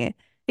me.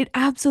 It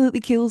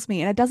absolutely kills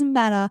me. And it doesn't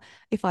matter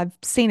if I've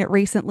seen it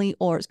recently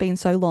or it's been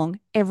so long,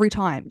 every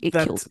time it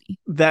that kills me.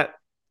 that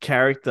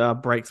character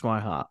breaks my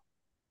heart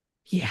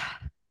Yeah.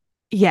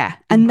 Yeah.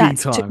 And big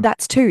time.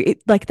 that's too.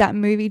 It like that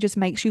movie just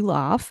makes you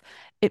laugh.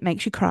 It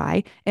makes you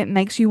cry. It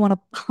makes you want to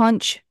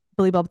punch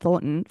Billy Bob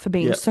Thornton for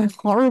being Yep. so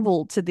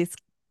horrible to this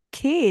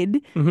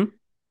kid.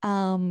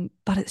 Hmm.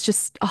 But it's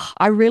just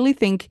I really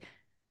think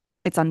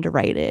it's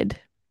underrated.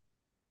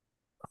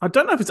 I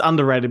don't know if it's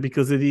underrated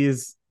because it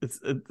is.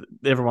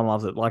 Everyone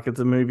loves it. Like it's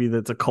a movie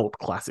that's a cult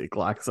classic.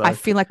 Like I so.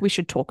 feel like we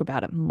should talk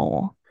about it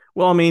more.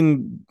 Well, I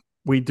mean,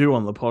 we do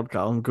on the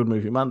podcast on Good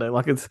Movie Monday.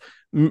 Like it's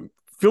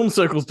film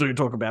circles do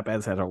talk about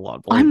Bad Santa a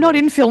lot. Believe I'm not me.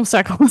 in film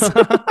circles.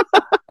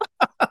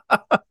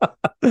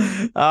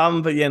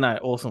 But yeah, no,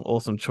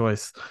 awesome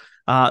choice.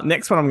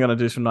 Next one I'm going to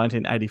do is from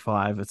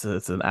 1985.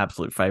 It's an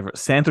absolute favorite.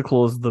 Santa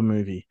Claus the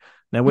movie.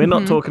 Now we're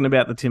not Hmm. talking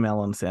about the Tim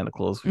Allen Santa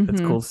Claus. It's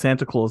Hmm. called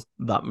Santa Claus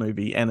that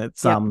movie, and Yep.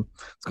 it's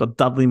got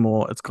Dudley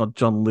Moore. It's got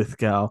John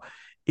Lithgow.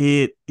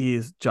 It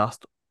is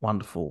just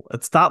wonderful.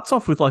 It starts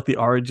off with like the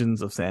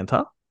origins of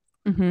Santa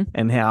Hmm.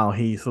 and how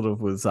he sort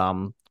of was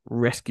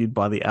rescued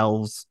by the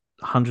elves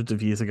hundreds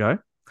of years ago,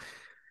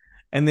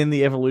 and then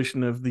the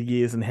evolution of the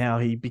years and how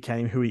he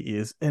became who he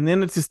is. And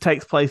then it just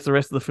takes place the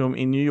rest of the film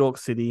in New York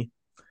City.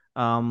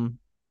 Um,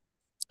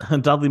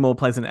 Dudley Moore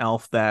plays an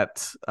elf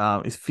that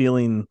is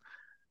feeling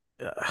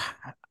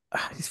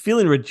he's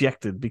feeling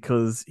rejected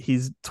because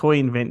his toy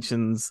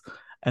inventions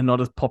are not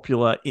as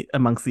popular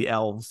amongst the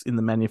elves in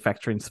the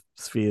manufacturing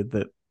sphere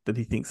that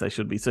he thinks they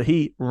should be. So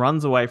he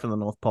runs away from the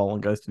North Pole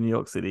and goes to New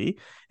York City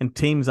and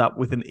teams up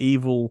with an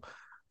evil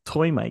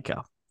toy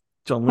maker,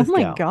 John Oh my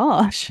Lithgow,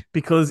 gosh.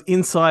 because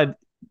inside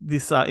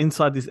this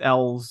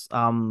owl's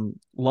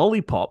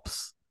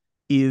lollipops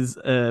is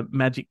a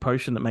magic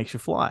potion that makes you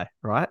fly,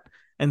 right?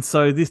 And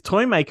so this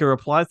toy maker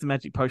applies the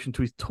magic potion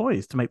to his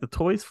toys to make the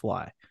toys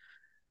fly,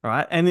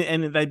 right? And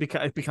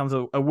it becomes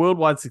a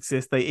worldwide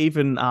success. They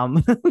even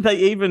they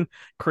even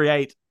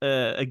create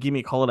a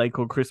gimmick holiday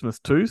called Christmas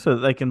too, so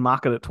that they can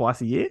market it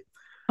twice a year,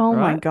 Oh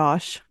my right?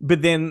 gosh.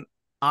 But then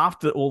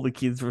after all the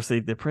kids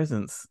receive their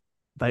presents,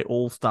 they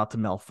all start to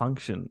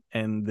malfunction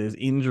and there's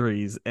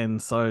injuries. And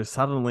so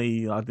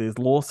suddenly there's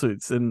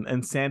lawsuits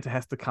and Santa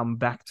has to come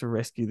back to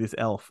rescue this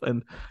elf.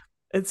 And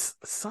it's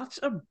such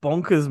a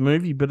bonkers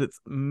movie, but it's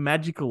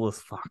magical as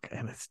fuck.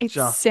 And it's It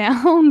just,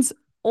 sounds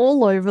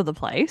all over the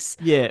place.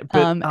 yeah.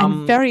 But,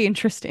 And very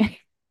interesting.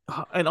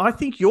 and I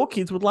think your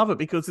kids would love it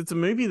because it's a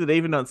movie that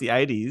even though it's the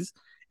 80s,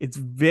 it's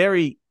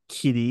very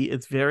kiddie,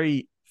 it's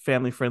very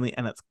family friendly,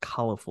 and it's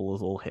colorful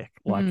as all heck.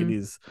 Like it Mm.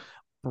 is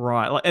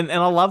bright. And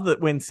I love that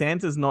when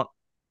Santa's not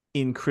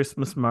in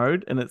Christmas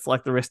mode and it's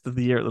like the rest of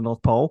the year at the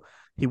North Pole,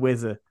 he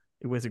wears a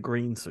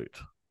green suit.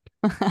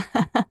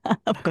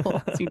 Of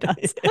course he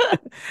does. Yeah.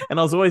 And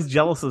I was always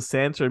jealous of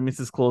Santa and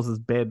Mrs. Claus's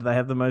bed. They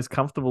have the most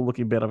comfortable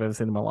looking bed I've ever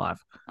seen in my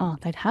life. Oh,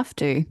 they'd have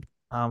to.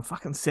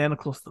 Fucking Santa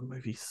Claus the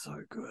movie's so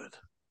good.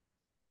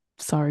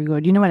 So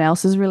good. You know what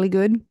else is really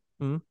good?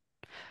 Hmm?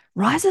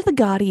 Rise of the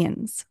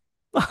Guardians.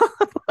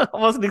 I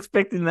wasn't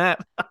expecting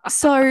that.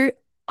 So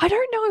I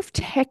don't know if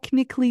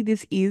technically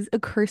this is a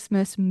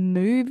Christmas It's a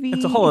movie.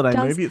 It holiday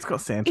does. movie. It's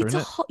got Santa It's in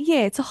a it.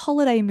 yeah, it's a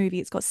holiday movie.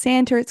 It's got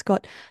Santa, it's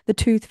got the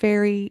Tooth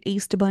Fairy,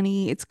 Easter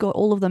Bunny, it's got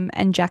all of them,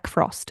 and Jack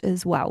Frost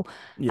as well.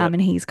 Yep.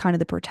 And he's kind of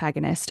the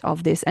protagonist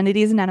of this. And it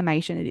is an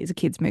animation, it is a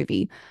kids'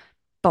 movie.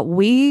 But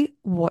we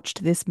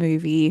watched this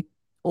movie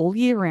all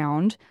year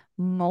round,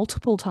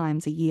 multiple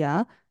times a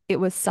year. It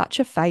was such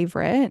a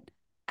favorite,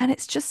 and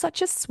it's just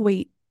such a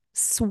sweet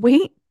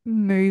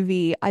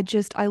movie.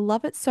 I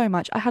love it so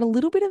much. I had a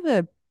little bit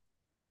of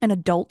an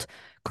adult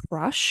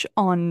crush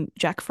on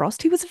Jack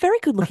Frost. He was a very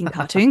good-looking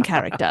cartoon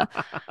character.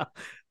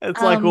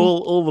 It's like Um,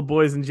 all the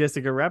boys in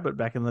Jessica Rabbit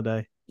back in the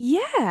day.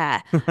 yeah.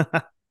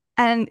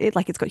 And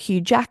it's got Hugh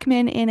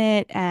Jackman in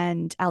it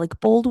and Alec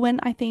Baldwin,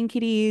 I think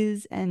it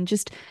is, and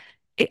just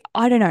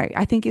I don't know.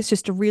 I think it's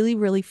just a really,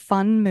 really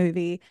fun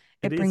movie.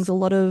 It It brings is. a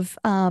lot of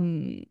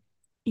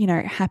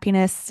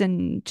happiness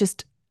and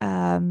just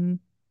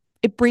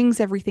it brings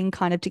everything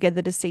kind of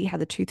together to see how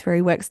the Tooth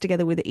Fairy works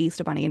together with the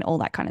Easter Bunny and all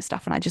that kind of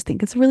stuff. And I just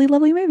think it's a really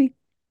lovely movie.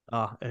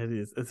 Oh, it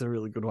is. It's a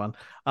really good one.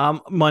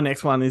 My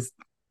next one is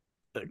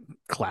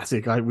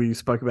classic. We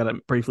spoke about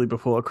it briefly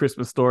before. A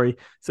Christmas Story.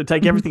 So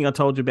take Mhm. everything I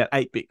told you about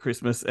 8-bit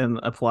Christmas and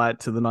apply it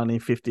to the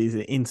 1950s.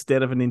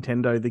 Instead of a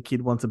Nintendo, the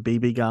kid wants a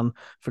BB gun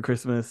for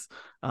Christmas.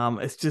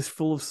 It's just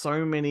full of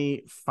so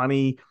many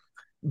funny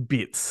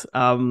bits.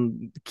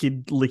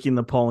 Kid licking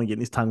the pole and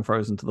getting his tongue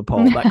frozen to the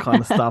pole, that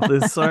kind of stuff.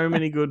 There's so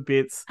many good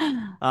bits.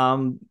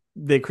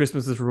 Their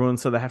Christmas is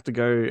ruined, so they have to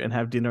go and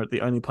have dinner at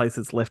the only place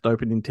that's left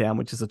open in town,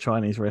 which is a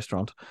Chinese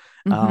restaurant.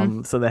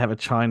 Mhm. So they have a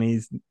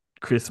Chinese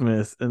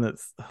Christmas, and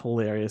it's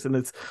hilarious. And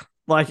it's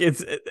like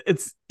it's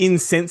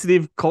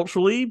insensitive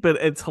culturally, but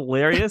it's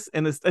hilarious,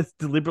 and it's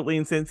deliberately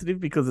insensitive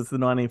because it's the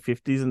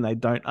 1950s and they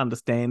don't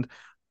understand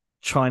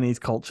Chinese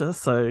culture.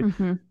 So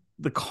Mhm.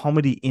 the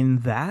comedy in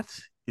that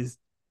is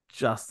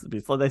just a bit.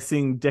 It's like they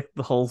sing "Deck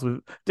the Halls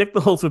with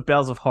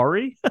Boughs of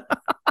Holly."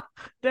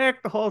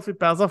 Deck the halls with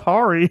boughs of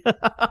Holly.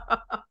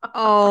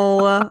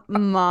 Oh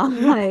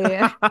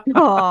my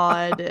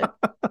God.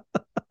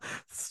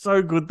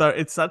 So good though.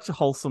 It's such a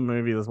wholesome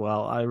movie as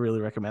well. I really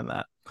recommend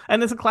that.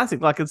 And it's a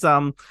classic. Like it's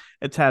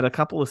had a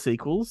couple of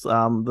sequels.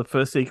 The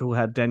first sequel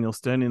had Daniel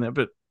Stern in it,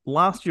 but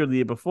last year or the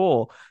year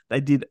before, they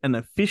did an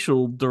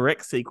official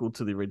direct sequel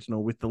to the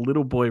original with the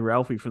little boy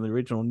Ralphie from the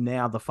original,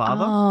 now the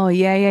father. Oh,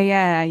 yeah, yeah,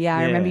 yeah. Yeah,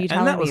 I remember Yeah, you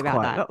and telling me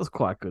about that. that was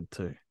quite good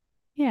too.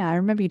 Yeah, I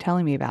remember you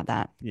telling me about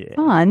that. Yeah.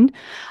 Fun.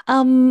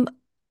 Um,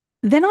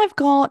 then I've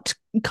got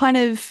kind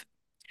of,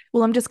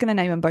 well, I'm just going to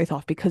name them both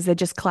off because they're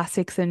just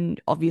classics, and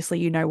obviously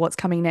you know what's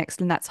coming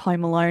next, and that's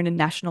Home Alone and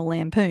National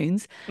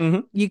Lampoons. Hmm.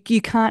 You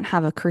can't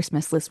have a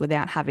Christmas list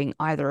without having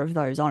either of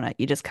those on it.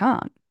 You just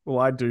can't. Well,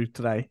 I do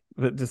today,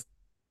 but just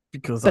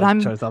because But I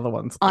I'm chose other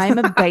ones. I'm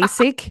a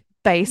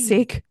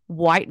basic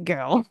white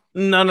girl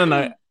No, no,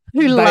 no.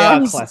 who They are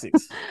loves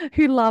classics.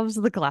 who loves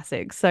the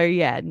classics. So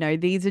yeah, no,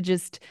 these are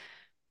just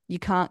you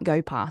can't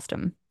go past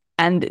them.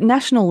 And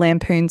National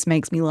Lampoons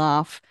makes me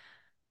laugh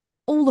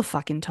all the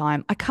fucking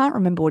time. I can't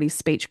remember what his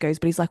speech goes,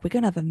 but he's like, "We're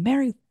gonna have a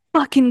merry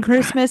fucking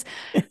Christmas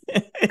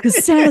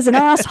because Santa's an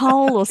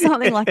asshole" or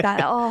something like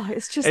that. Oh,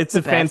 it's just It's the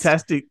a best.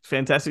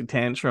 fantastic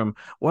tantrum.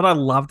 What I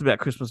loved about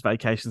Christmas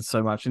Vacation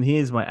so much, and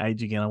here's my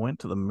age again. I went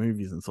to the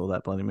movies and saw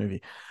that bloody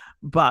movie.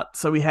 But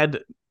so we had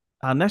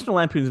National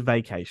Lampoon's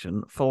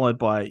Vacation, followed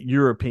by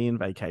European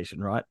Vacation,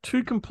 right?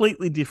 Two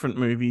completely different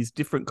movies,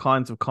 different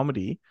kinds of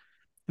comedy.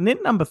 And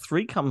then number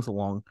three comes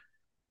along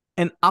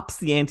and ups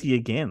the ante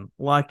again.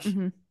 Like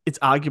Hmm. it's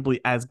arguably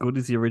as good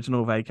as the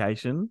original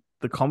Vacation.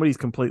 The comedy is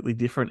completely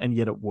different, and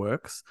yet it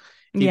works.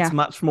 It's Yeah.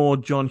 much more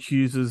John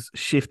Hughes's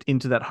shift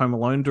into that Home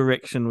Alone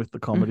direction with the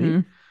comedy, Hmm.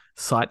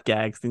 sight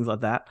gags, things like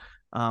that,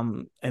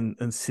 and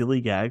silly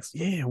gags.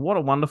 Yeah, what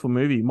a wonderful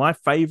movie. My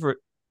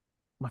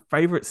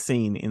favorite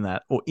scene in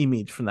that or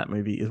image from that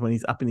movie is when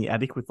he's up in the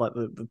attic with like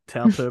the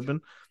towel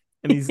turban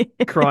and he's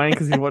crying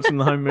because he's watching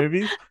the home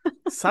movies.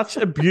 Such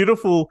a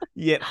beautiful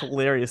yet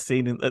hilarious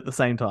scene at the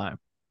same time.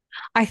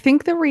 I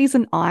think the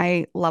reason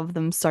I love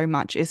them so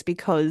much is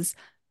because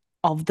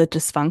of the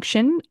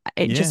dysfunction.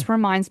 It Yeah. just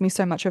reminds me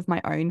so much of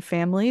my own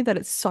family that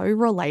it's so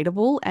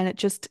relatable, and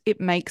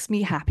it makes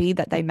me happy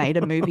that they made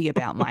a movie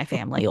about my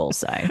family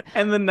also.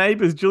 And the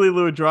neighbors, Julie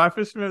Louis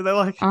Dreyfus, remember they're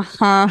like,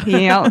 Uh-huh.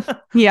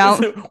 Yep.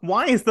 Yep.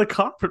 why is the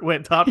carpet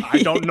wet up? I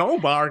don't know,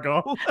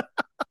 Margot.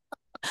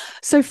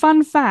 So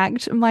fun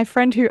fact, my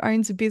friend who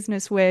owns a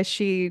business where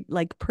she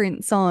like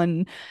prints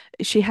on,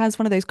 she has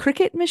one of those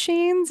Cricut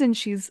machines, and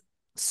she's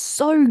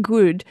so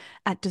good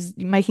at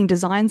making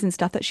designs and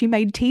stuff that she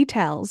made tea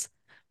towels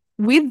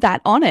with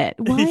that on it.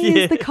 Why is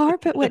Yeah. the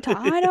carpet wet?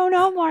 I don't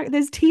know, Mark.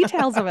 There's tea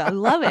towels of it. I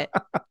love it.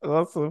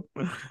 Awesome.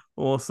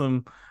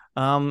 Awesome.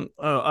 And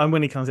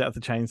when he comes out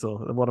with the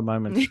chainsaw, what a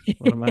moment.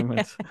 What a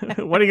moment.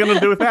 What are you gonna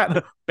do with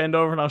that? Bend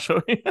over and I'll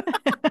show you.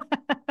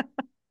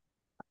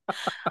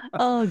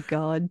 Oh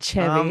God,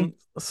 Chevy.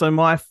 So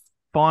my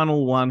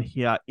final one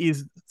here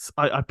is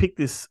I picked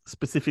this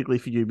specifically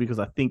for you because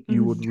I think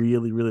you would Mm.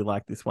 really, really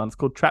like this one. It's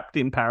called Trapped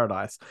in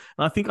Paradise.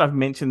 And I think I've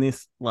mentioned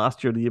this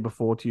last year or the year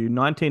before to you.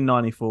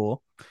 1994.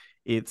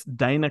 It's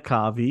Dana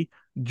Carvey,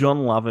 John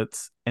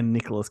Lovitz, and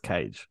Nicolas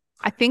Cage.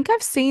 I think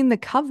I've seen the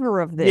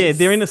cover of Yeah,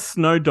 they're in this. a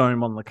snow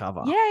dome on the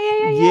cover. Yeah, yeah,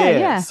 yeah, yeah, Yeah,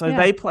 yeah, so yeah.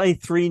 they play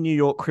three New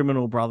York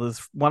criminal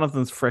brothers. One of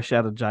them's fresh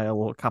out of jail,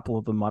 or a couple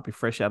of them might be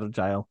fresh out of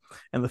jail.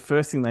 And the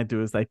first thing they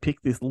do is they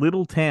pick this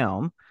little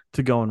town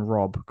to go and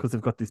rob because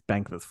they've got this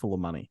bank that's full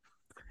of money.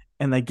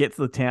 And they get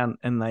to the town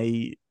and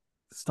they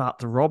start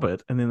to rob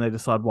it. And then they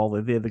decide while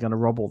they're there, they're going to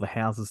rob all the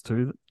houses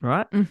too,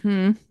 right?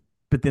 Mm-hmm.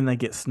 But then they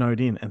get snowed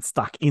in and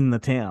stuck in the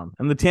town.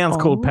 And the town's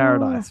called Oh,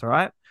 Paradise,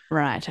 right?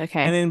 right. And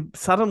Okay. then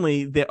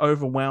suddenly they're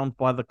overwhelmed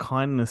by the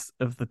kindness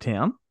of the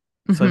town.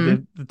 So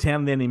Mm-hmm. the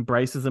town then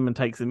embraces them and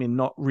takes them in,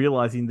 not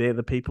realizing they're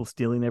the people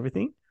stealing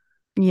everything.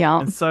 Yeah.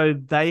 And so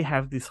they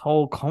have this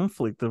whole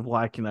conflict of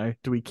like,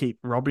 do we keep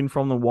robbing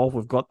from them while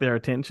we've got their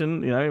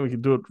attention? We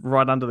can do it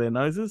right under their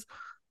noses.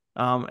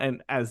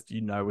 And as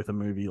you know, with a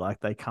movie, like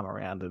they come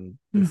around and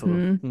they're sort of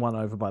Mm-hmm. won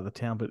over by the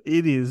town, but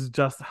it is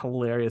just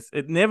hilarious.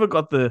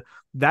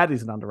 That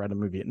is an underrated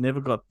movie. It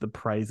never got the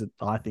praise that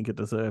I think it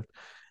deserved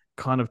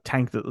kind of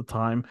tanked at the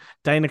time.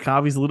 Dana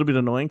Carvey's a little bit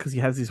annoying because he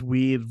has this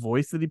weird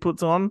voice that he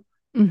puts on,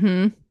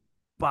 Mm-hmm.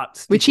 but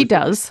stick Which he with it.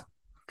 does.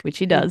 Which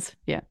he Well, does.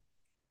 Yeah.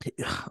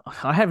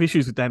 I have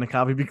issues with Dana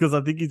Carvey because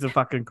I think he's a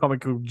fucking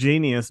comical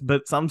genius,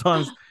 but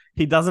sometimes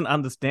he doesn't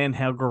understand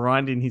how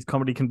grinding his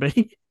comedy can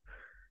be.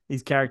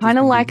 His characters Kind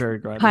of can be like very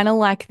grinding. kind of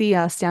like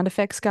the sound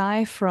effects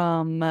guy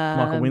from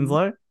Michael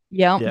Winslow.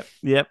 yep. Yep,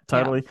 Yeah.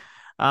 totally.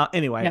 Yep.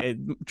 Anyway,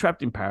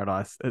 Trapped in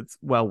Paradise, it's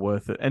well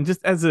worth it. And just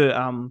as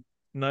a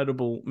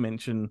notable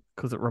mention,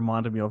 because it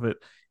reminded me of it,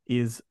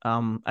 is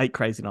Eight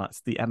Crazy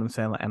Nights, the Adam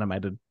Sandler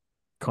animated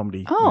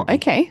comedy Oh, movie.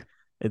 okay.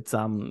 It's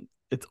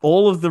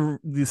all of the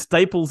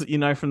staples that you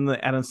know from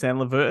the Adam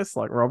Sandler verse,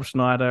 like Rob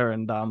Schneider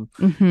and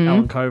Mm-hmm.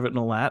 Alan Covert and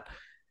all that.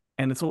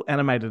 And it's all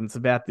animated, and it's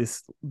about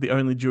the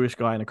only Jewish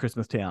guy in a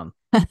Christmas town.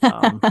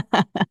 Um,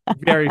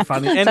 Very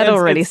funny, and That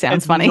already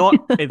sounds funny.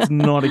 it's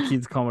not a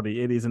kids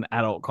comedy. It is an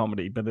adult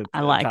comedy, but it's I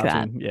a like that.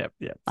 cartoon. Yeah.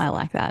 I So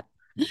like that.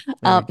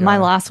 there we My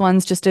go. last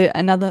one's just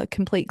another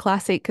complete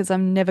classic because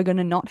I'm never going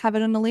to not have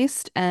it on the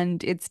list,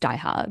 and it's Die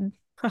Hard.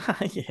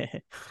 Yeah,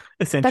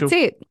 That's essential,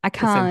 it. I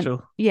can't.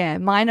 essential. Yeah,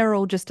 mine are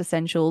all just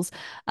essentials.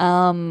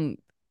 Um,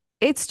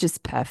 it's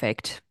just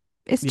perfect.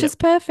 It's Yep. just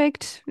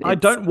perfect. I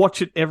It's don't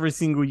watch it every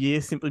single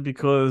year simply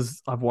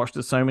because I've watched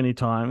it so many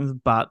times.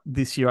 But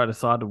this year I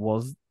decided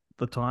was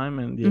the time,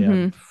 and yeah,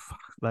 mhm.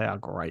 they are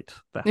great.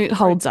 They're It great,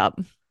 holds up.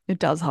 It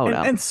does hold and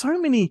up. and so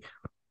many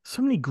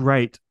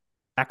great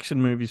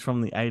action movies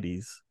from the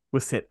 80s were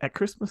set at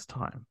Christmas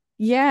time.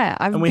 Yeah,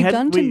 And I've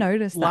begun to we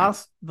notice that.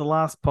 last the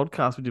last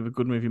podcast we did with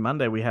Good Movie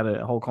Monday, we had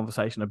a whole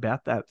conversation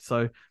about that.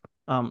 So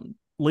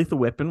Lethal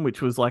Weapon,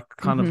 which was like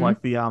kind of Mm-hmm.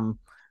 like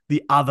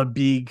the other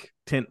big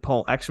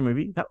tentpole action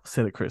movie, that was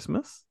set at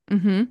Christmas.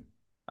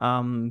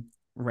 Mm-hmm.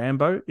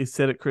 Rambo is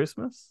set at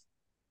Christmas.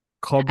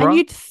 And Cobra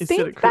you'd is set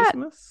think at that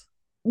Christmas.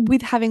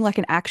 with having like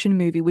an action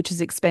movie, which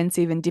is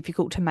expensive and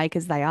difficult to make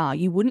as they are,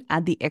 you wouldn't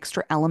add the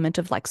extra element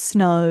of like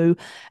snow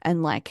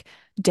and like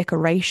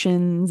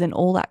decorations and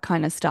all that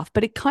kind of stuff.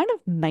 But it kind of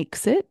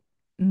makes it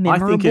I think it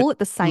memorable at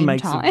the same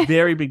makes a time.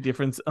 very big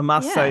difference. I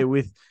must Yeah. say,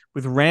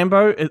 with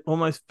Rambo, it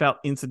almost felt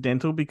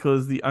incidental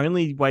because the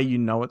only way you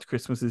know it's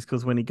Christmas is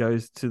because when he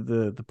goes to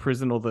the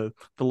prison or the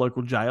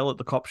local jail at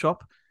the cop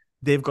shop,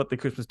 they've got the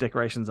Christmas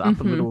decorations up and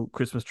Mm-hmm. little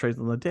Christmas trees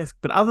on the desk.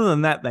 But other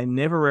than that, they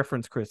never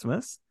reference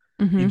Christmas.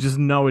 You Mm-hmm. just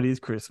know it is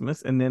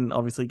Christmas, and then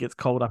obviously it gets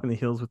cold up in the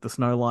hills with the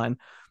snow line.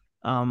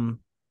 Um,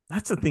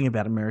 that's the thing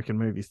about American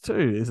movies too,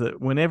 is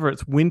that whenever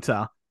it's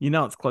winter, you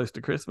know it's close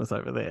to Christmas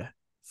over there.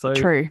 So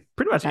True.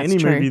 pretty much That's any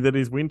true. movie that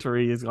is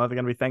wintry is either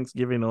going to be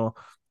Thanksgiving or Or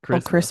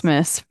Christmas.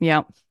 Christmas.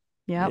 Yep.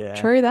 Yep. Yeah.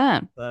 True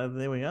that. So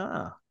there we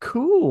are.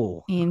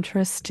 Cool.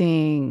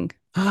 Interesting.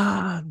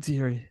 Ah,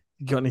 dearie.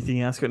 You got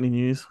anything else? Got any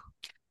news?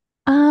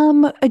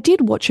 I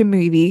did watch a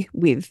movie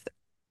with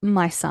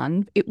my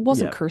son. It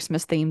wasn't Yeah.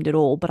 Christmas themed at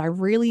all, but I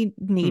really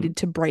Mm. needed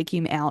to break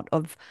him out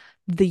of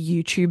the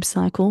YouTube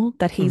cycle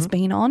that he's Hmm.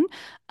 been on.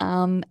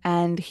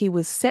 And he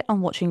was set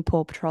on watching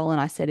Paw Patrol,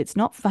 and I said, "It's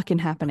not fucking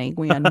happening.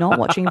 We are not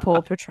watching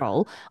Paw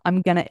Patrol.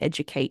 I'm gonna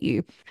educate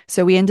you."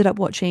 So we ended up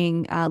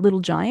watching Little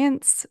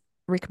Giants,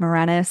 Rick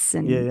Moranis Yeah,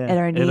 and yeah. Ed Ed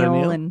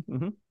O'Neill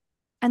O'Neill.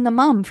 and the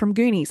mum from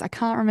Goonies. I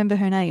can't remember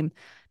her name,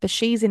 but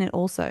she's in it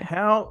also.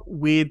 How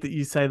weird that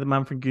you say the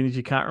mum from Goonies,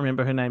 you can't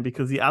remember her name,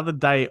 because the other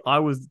day I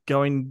was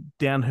going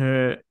down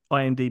her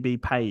IMDb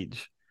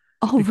page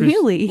Oh, because, well,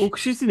 really?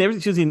 she's in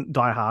everything. She was in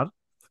Die Hard.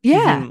 She's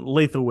Yeah. in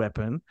Lethal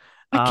Weapon.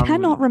 I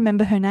cannot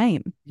remember her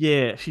name.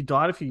 Yeah, she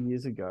died a few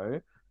years ago.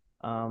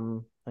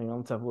 Hang on,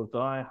 let's have a look.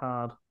 Die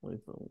Hard,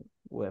 Lethal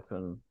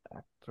Weapon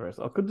actress.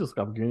 I could just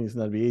look up Goonies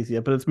and that'd be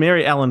easier, but it's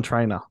Mary Ellen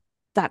Trainer.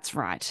 That's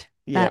right.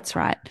 Yeah. That's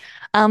right.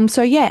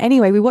 So yeah,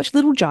 anyway, we watched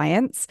Little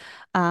Giants.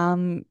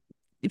 Um,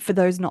 for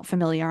those not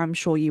familiar, I'm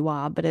sure you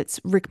are, but it's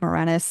Rick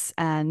Moranis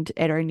and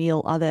Ed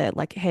O'Neill are the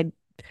like head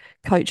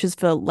coaches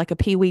for like a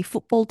Pee-wee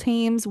football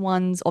teams.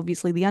 One's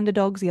obviously the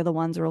underdogs, the other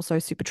ones are also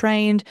super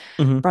trained.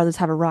 Mhm. Brothers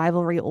have a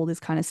rivalry, all this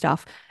kind of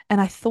stuff. And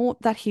I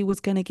thought that he was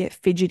going to get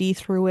fidgety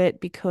through it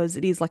because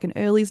it is like an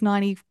early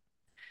 90s,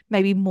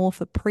 maybe more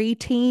for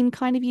preteen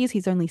kind of years.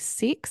 He's only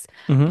 6.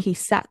 Mhm. He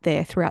sat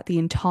there throughout the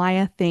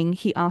entire thing.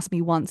 He asked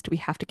me once, "Do we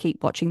have to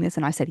keep watching this?"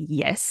 And I said,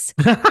 "Yes."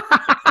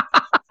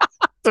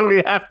 So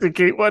we have to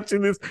keep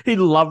watching this. He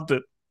loved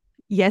it.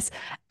 Yes.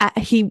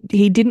 He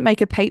didn't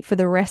make a peep for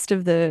the rest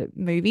of the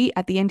movie.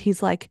 At the end,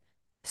 he's like,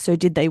 "So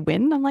did they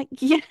win?" I'm like,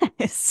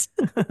 "Yes,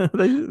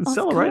 They of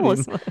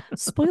celebrating. course."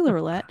 Spoiler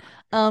alert.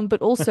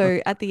 But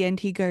also at the end,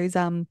 he goes,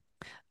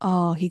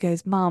 he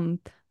goes, "Mum,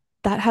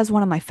 that has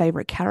one of my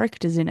favorite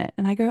characters in it."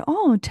 And I go,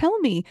 "Oh, tell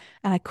me."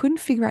 And I couldn't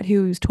figure out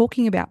who he was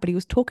talking about, but he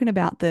was talking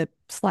about the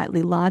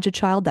slightly larger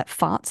child that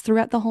farts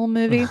throughout the whole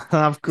movie.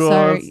 Of So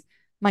course.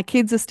 my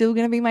kids are still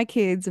going to be my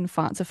kids, and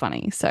farts are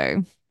funny.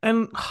 So,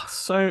 And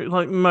so,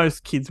 like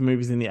most kids'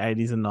 movies in the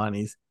 80s and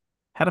 90s,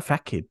 had a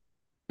fat kid,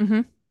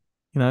 mhm.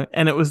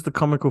 and it was the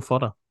comical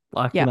fodder.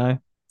 Like, Yeah.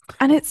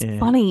 And it's yeah.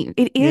 funny.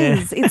 It Yeah.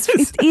 is.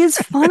 It is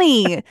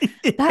funny.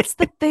 Yeah. That's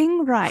the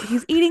thing, right?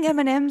 He's eating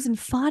M&Ms and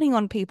farting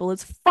on people.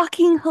 It's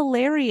fucking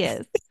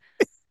hilarious.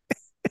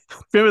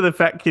 Remember the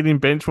fat kid in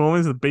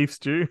Benchwarmers, the beef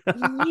stew?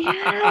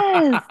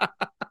 Yes.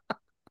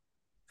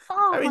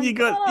 Oh I mean, my you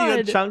got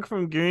God. Chunk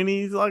from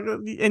Goonies, like,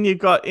 and you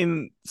got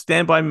in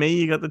Stand by Me,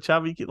 you got the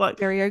chubby kid. Like,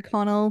 Jerry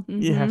O'Connell.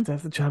 you have Hmm. to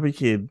have the chubby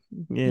kid.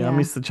 Yeah, I Yeah.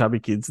 miss the chubby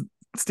kids.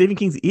 Stephen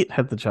King's It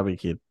had the chubby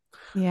kid.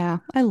 Yeah.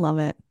 I love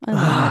it. I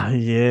love it. Ah,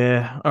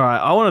 yeah. All right.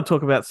 I want to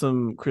talk about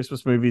some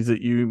Christmas movies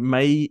that you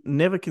may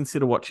never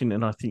consider watching,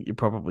 and I think you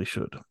probably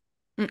should.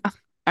 Mm,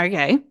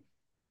 okay.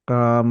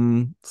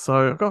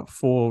 So I've got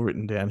four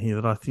written down here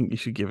that I think you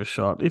should give a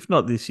shot. If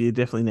not this year,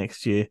 definitely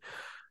next year.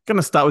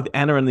 Gonna start with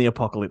Anna and the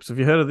Apocalypse. Have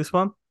you heard of this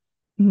one?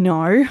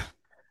 No.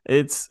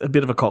 It's a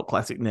bit of a cult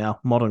classic now,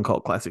 modern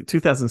cult classic,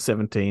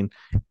 2017.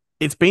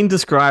 It's been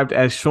described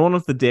as Shaun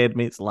of the Dead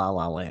meets La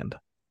La Land.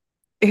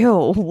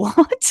 Ew.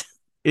 What?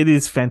 It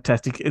is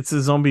fantastic. It's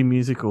a zombie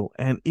musical,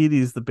 and it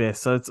is the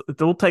best. So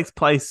it all takes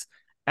place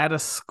at a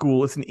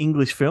school. It's an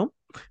English film,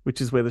 which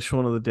is where the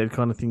Shaun of the Dead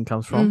kind of thing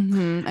comes from.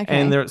 And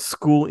Okay. they're at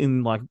school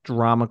in like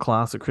drama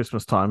class at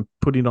Christmas time,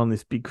 putting on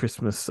this big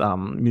Christmas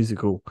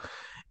musical,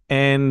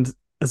 and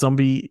a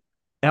zombie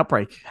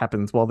outbreak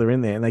happens while they're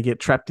in there, and they get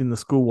trapped in the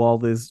school while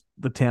there's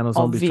the town of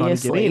zombies trying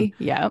to get in. Obviously.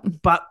 Yeah.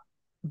 But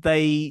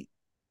they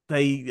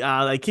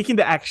they kick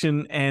into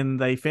action and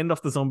they fend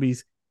off the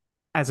zombies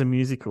as a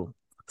musical.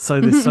 So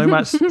there's so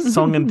much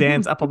song and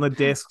dance up on the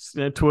desks,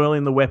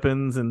 twirling the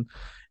weapons and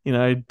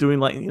doing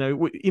like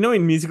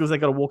in musicals they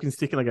got a walking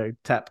stick and they go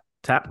tap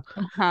tap,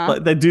 Uh-huh.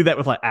 like they do that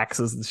with like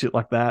axes and shit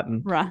like that,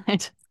 and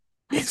Right.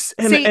 it's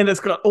See, and it's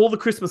got all the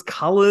Christmas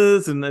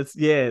colors and it's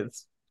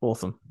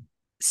awesome.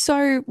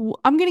 so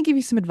I'm going to give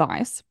you some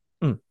advice.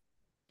 Mm.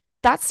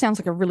 That sounds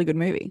like a really good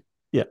movie.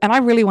 Yeah, And I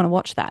really want to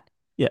watch that.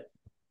 yeah.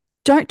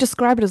 Don't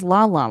describe it as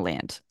La La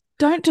Land.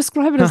 Don't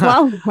describe it as La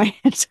La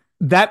Land.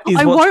 That is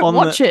I what's won't on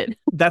watch it.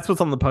 that's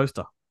what's on the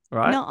poster,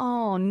 right? No,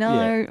 oh,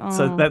 Yeah. no.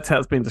 So Oh. that's how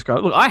it's been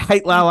described. Look, I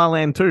hate La La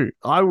Land too.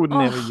 I would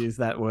never Oh. use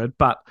that word,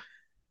 but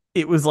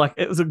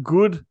it's a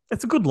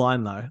good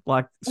line though.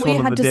 Like All Shaun you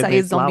of had the to Dead say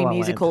is meets La zombie La Land.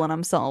 musical and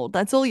I'm sold.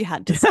 That's all you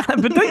had to say.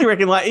 But don't you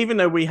reckon, like, even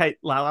though we hate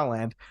La La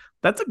Land,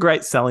 that's a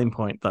great selling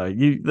point though.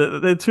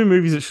 They're two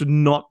movies that should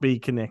not be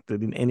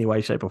connected in any way,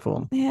 shape, or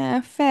form.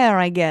 Yeah, fair,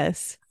 I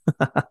guess.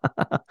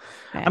 I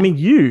Yeah. mean,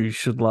 you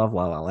should love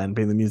La La Land,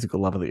 being the musical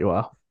lover that you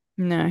are.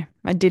 No,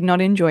 I did not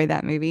enjoy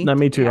that movie. No,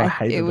 me too. I It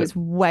hated it. was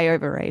way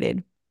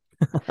overrated.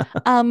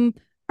 Um,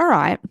 all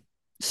right.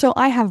 So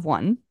I have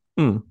one,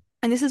 Mm.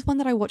 and this is one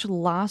that I watched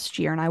last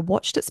year, and I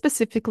watched it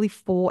specifically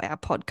for our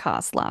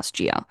podcast last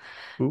year.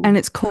 Ooh. And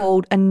it's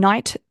called The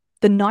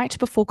Night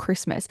Before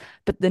Christmas,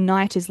 but the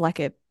night is like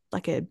a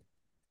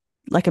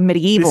This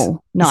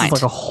medieval this is night.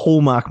 like a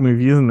Hallmark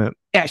movie, isn't it?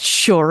 It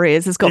sure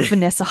is. It's got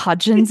Vanessa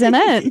Hudgens in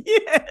it.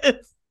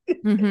 Yes.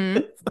 Hmm.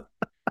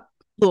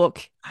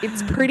 Look,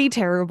 it's pretty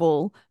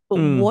terrible. But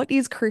Mm. what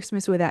is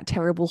Christmas without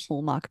terrible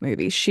Hallmark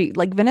movies?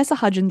 Like Vanessa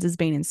Hudgens has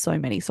been in so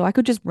many, so I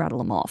could just rattle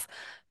them off.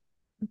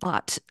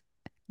 But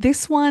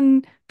this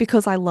one,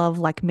 because I love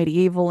like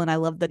medieval and I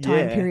love the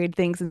time Yeah. period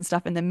things and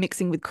stuff, and they're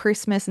mixing with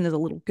Christmas and there's a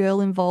little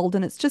girl involved,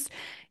 and it's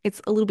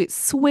a little bit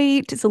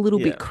sweet, it's a little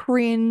bit Yeah.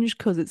 cringe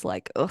because it's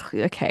like, ugh,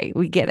 okay,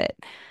 we get it.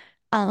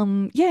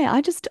 Yeah,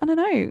 I don't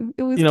know.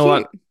 It was You know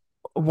cute.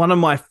 what? One of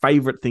my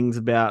favorite things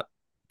about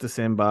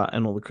December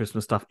and all the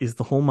Christmas stuff is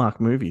the Hallmark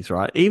movies,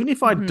 right? Even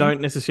if I Hmm. don't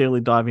necessarily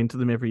dive into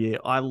them every year,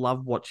 I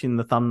love watching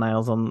the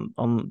thumbnails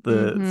on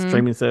the Hmm.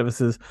 streaming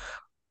services.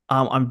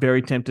 I'm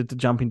very tempted to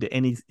jump into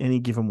any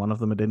given one of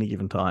them at any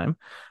given time.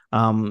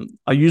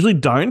 I usually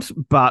don't,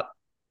 but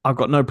I've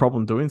got no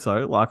problem doing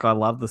so. Like I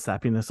love the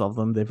sappiness of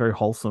them. They're very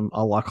wholesome.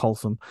 I like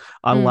wholesome.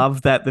 I Mm.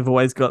 love that they've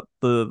always got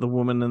the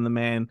woman and the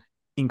man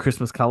in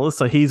Christmas colors.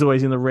 So he's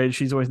always in the red,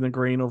 she's always in the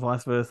green, or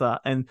vice versa.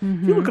 And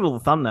if you look Hmm. at all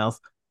the thumbnails,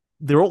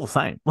 they're all the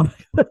same.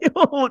 They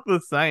all look the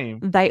same.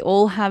 They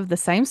all have the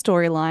same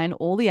storyline.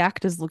 All the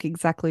actors look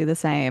exactly the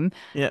same.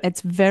 Yeah.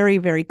 It's very,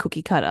 very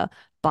cookie cutter,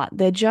 but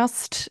they're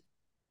just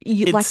like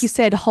you It's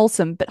said,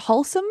 wholesome. But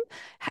wholesome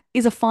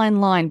is a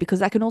fine line because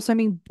that can also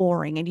mean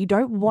boring, and you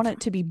don't want it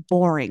to be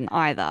boring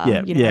either,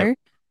 yeah, you yeah. know?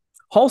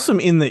 Wholesome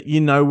in that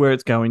you know where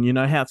it's going, you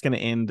know how it's going to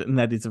end, and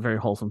that is a very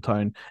wholesome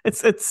tone.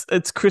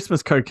 It's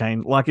Christmas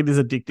cocaine, like it is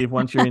addictive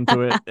once you're into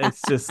it.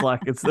 It's just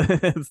like it's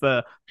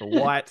the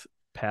white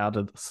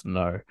powdered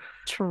snow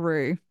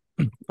True.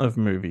 of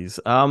movies.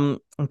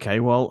 Okay,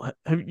 well,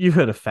 have you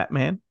heard of Fat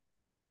Man?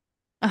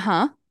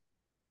 Uh-huh.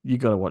 You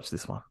got to watch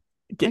this one.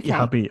 Okay.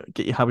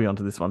 Get your hubby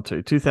onto this one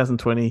too.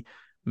 2020,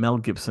 Mel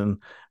Gibson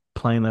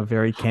playing a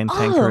very Oh,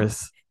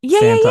 cantankerous yeah,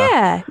 yeah, Santa.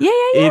 yeah. Yeah,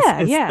 yeah, It's yeah,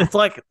 it's yeah. it's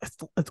like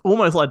it's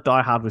almost like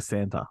Die Hard with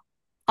Santa,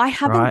 I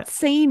haven't right?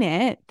 seen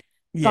it,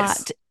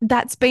 Yes. but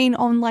that's been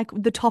on like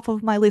the top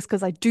of my list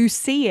because I do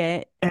see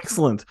it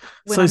Excellent.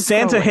 when So I'm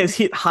Santa has scrolling.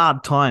 hit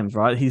hard times,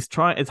 right? He's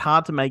trying, it's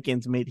hard to make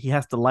ends meet. He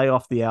has to lay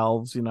off the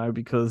elves,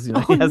 because, Oh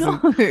he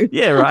hasn't, no.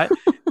 yeah, right.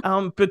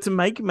 But to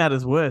make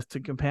matters worse, to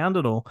compound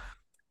it all,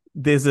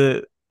 there's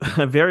a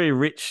very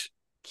rich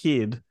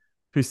kid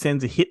who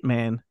sends a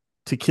hitman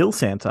to kill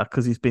Santa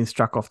because he's been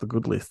struck off the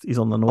good list. He's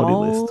on the naughty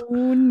list.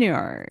 Oh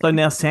no. So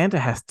now Santa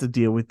has to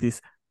deal with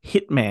this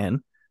hitman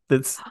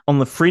that's on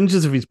the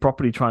fringes of his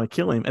property trying to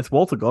kill him. It's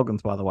Walter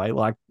Goggins, by the way,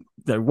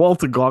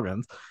 Walter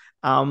Goggins.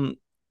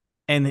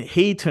 And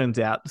he turns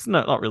out, it's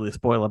not really a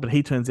spoiler, but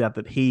he turns out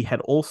that he had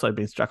also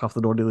been struck off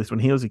the naughty list when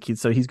he was a kid,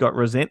 so he's got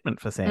resentment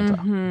for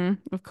Santa.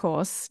 Of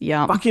course.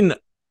 Yeah. Fucking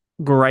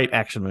great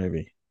action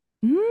movie.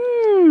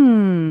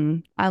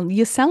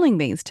 You're selling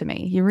these to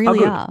me. You Oh, really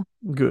good. are.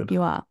 Good.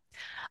 You are.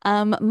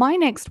 My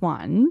next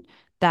one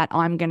that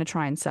I'm going to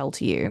try and sell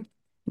to you,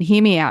 and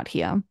hear me out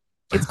here.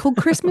 It's called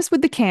Christmas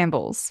with the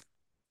Campbells.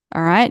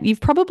 All right.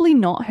 You've probably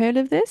not heard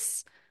of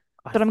this,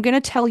 but I'm going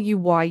to tell you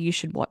why you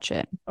should watch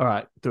it. All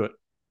right, do it.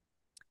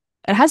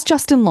 It has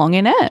Justin Long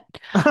in it.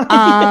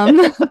 I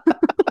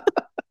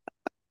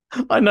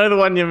know the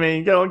one you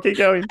mean. Go on, keep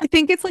going. I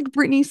think it's like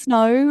Brittany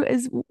Snow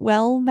as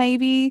well,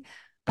 maybe.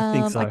 I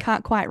think so. I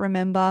can't quite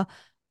remember.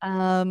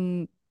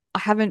 I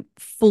haven't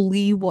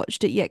fully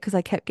watched it yet because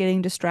I kept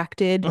getting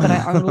distracted, but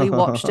I only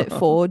watched it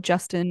for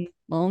Justin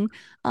Long.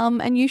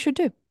 And you should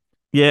too.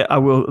 Yeah, I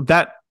will.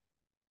 That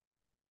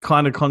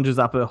kind of conjures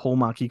up a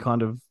Hallmarky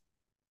kind of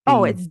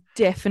Oh, thing. it's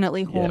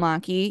definitely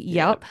Hallmarky.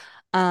 Yep.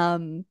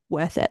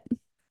 Worth it.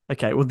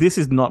 Okay, well, this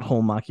is not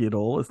Hallmarky at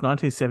all. It's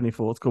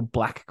 1974. It's called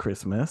Black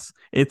Christmas.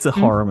 It's a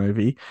horror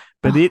movie,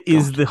 but it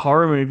is the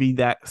horror movie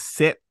that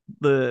set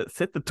the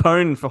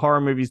tone for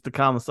horror movies to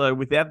come. So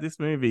without this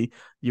movie,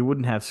 you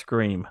wouldn't have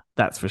Scream.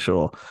 That's for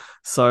sure.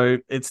 So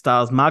it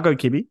stars Margot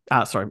Kidder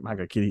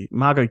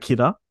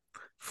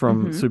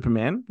from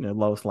Superman,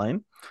 Lois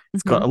Lane.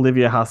 It's got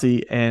Olivia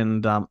Hussey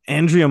and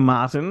Andrea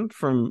Martin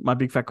from My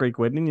Big Fat Greek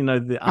Wedding. You know,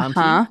 the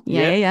auntie.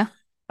 Yeah.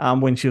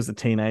 When she was a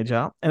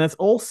teenager. And it's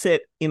all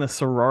set in a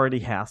sorority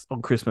house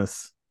on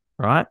Christmas,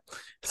 right?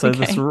 So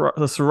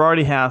the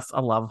sorority house,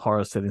 I love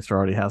horror set in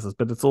sorority houses,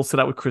 but it's all set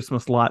up with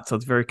Christmas lights, so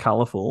it's very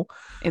colourful.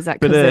 Is that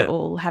because they're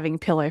all having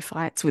pillow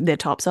fights with their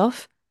tops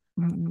off?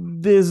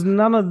 There's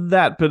none of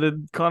that, but it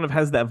kind of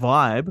has that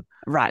vibe.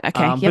 Right,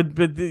 okay.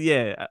 But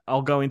yeah,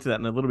 I'll go into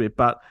that in a little bit.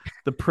 But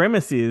the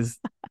premise is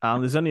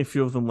there's only a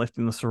few of them left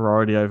in the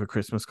sorority over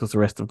Christmas because the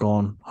rest have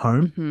gone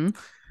home.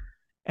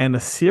 And a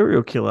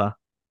serial killer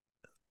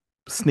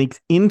sneaks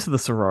into the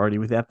sorority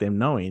without them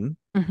knowing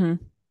and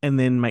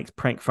then makes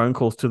prank phone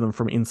calls to them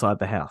from inside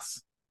the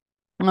house.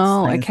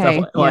 Oh,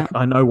 okay.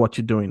 I know what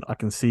you're doing. I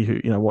can see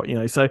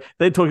so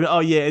they're talking,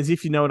 as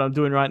if you know what I'm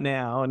doing right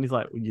now. And he's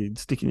like, well, you're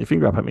sticking your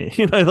finger up at me,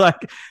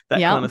 like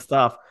that kind of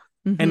stuff.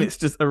 And it's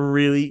just a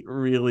really,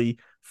 really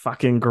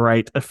fucking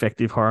great,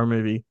 effective horror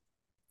movie.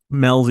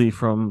 Melzy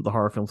from the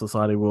Horror Film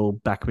Society will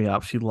back me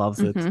up. She loves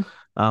it.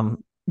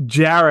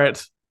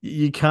 Jarrett,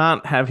 you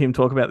can't have him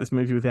talk about this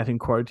movie without him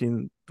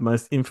quoting the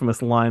most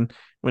infamous line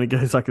when he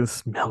goes, "I can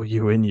smell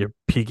you in your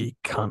piggy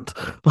cunt."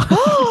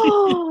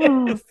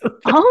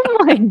 Oh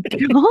my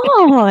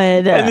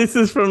God. And this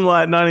is from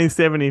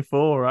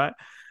 1974, right?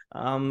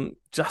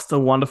 Just a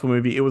wonderful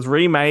movie. It was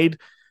remade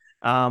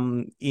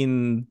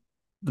in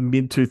the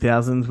mid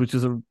 2000s, which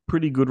is a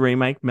pretty good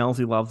remake.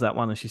 Melzy loves that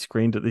one and she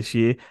screened it this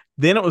year.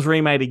 Then it was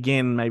remade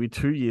again maybe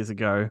 2 years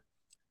ago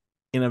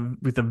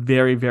with a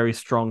very, very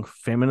strong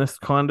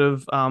feminist kind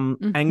of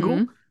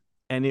angle,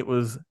 and it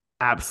was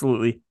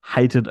absolutely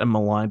hated and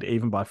maligned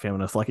even by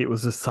feminists. Like, it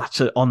was just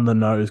such a on the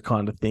nose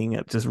kind of thing.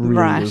 It just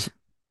really was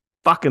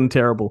fucking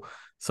terrible.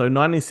 So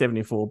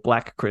 1974,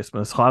 Black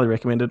Christmas, highly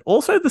recommended.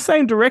 Also the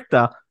same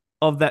director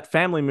of that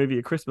family movie,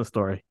 A Christmas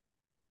Story.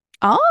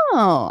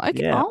 Oh,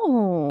 okay. Yeah.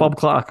 Oh, Bob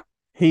Clark.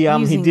 He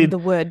using did the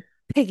word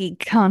piggy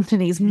cunt in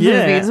his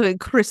movies with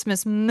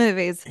Christmas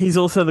movies. He's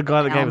also the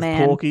guy that gave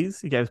us Porky's.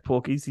 He gave us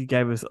Porky's. He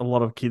gave us a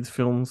lot of kids'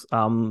 films.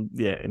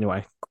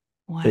 Anyway.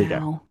 Wow. There you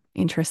go.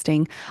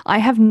 Interesting. I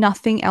have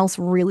nothing else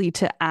really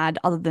to add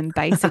other than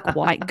basic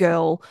white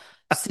girl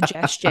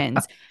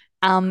suggestions.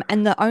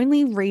 And the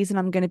only reason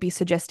I'm going to be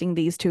suggesting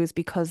these two is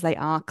because they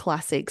are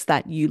classics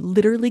that you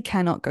literally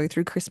cannot go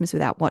through Christmas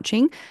without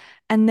watching.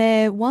 And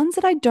they're ones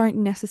that I don't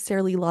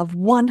necessarily love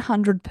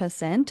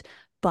 100%,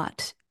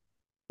 but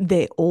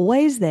they're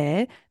always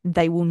there.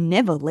 They will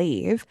never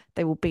leave.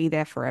 They will be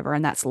there forever.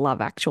 And that's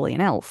Love Actually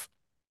and Elf.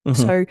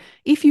 So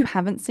if you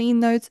haven't seen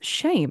those,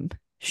 shame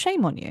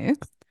on you.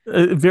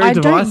 Very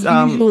divisive. I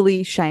don't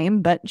usually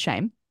shame, but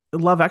shame.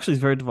 Love Actually is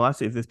very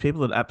divisive. There's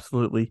people that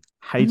absolutely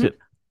hate it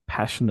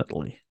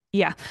passionately.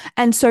 Yeah.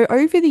 And so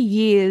over the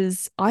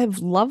years, I've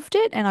loved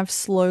it and I've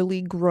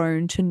slowly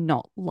grown to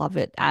not love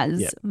it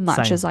as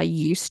much as I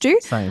used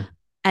to. Same.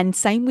 And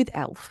same with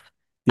Elf.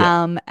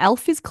 Yeah.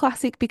 Elf is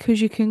classic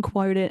because you can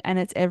quote it and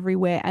it's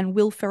everywhere. And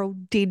Will Ferrell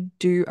did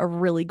do a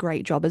really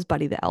great job as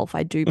Buddy the Elf,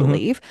 I do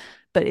believe.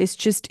 But it's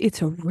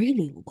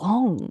really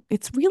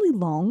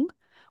long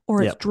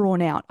or it's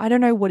drawn out. I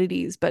don't know what it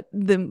is, but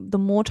the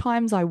more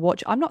times I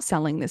watch, I'm not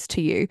selling this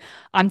to you.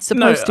 I'm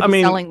supposed to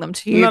be selling them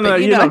to you. No,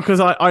 you're not, because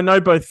I know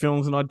both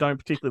films and I don't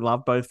particularly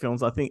love both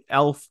films. I think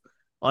Elf,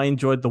 I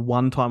enjoyed the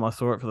one time I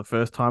saw it for the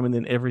first time, and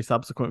then every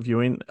subsequent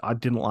viewing, I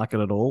didn't like it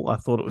at all. I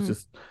thought it was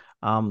just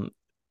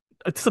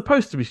it's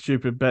supposed to be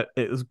stupid, but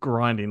it was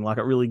grinding. Like,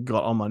 it really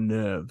got on my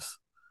nerves.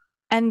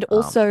 And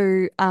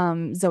also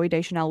Zooey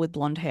Deschanel with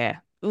blonde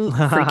hair. Ooh,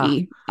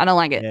 freaky. I don't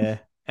like it. Yeah.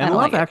 And don't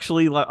Love like it.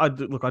 Actually, like I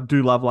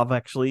do love Love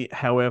Actually.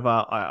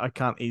 However, I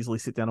can't easily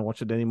sit down and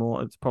watch it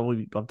anymore. It's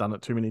probably I've done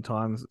it too many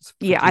times. It's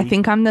Yeah, I fatigue.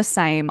 think I'm the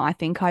same. I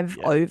think I've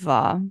Yep,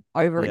 yep,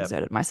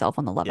 overexerted myself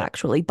on the Love yep,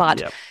 Actually. But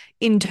yep.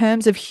 in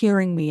terms of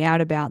hearing me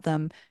out about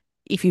them,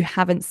 if you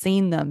haven't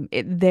seen them,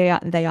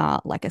 they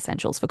are like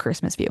essentials for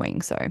Christmas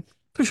viewing. So,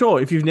 For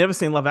sure. If you've never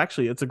seen Love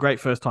Actually, it's a great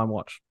first time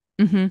watch.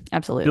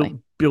 absolutely.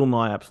 Bill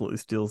Nye absolutely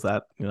steals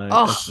that. You know,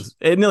 Oh,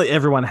 nearly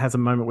everyone has a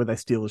moment where they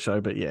steal the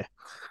show, but yeah.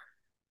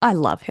 I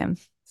love him.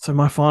 So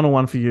my final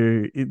one for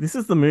you, this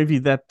is the movie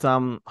that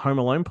Home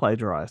Alone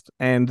plagiarized,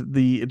 and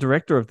the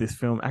director of this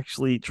film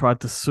actually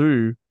tried to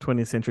sue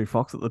 20th Century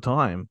Fox at the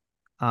time,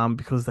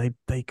 because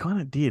they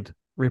kind of did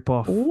rip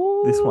off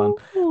this one.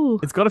 Ooh,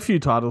 It's got a few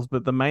titles,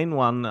 but the main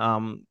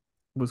one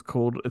was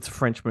called. It's a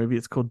French movie.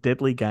 It's called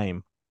Deadly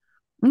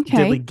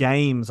okay.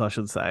 Games, I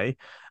should say.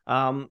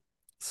 Um,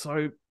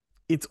 so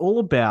it's all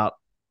about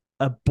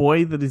a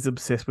boy that is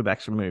obsessed with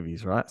action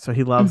movies, right? So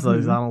he loves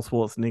those hmm Arnold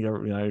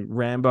Schwarzenegger,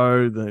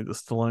 Rambo, the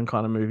Stallone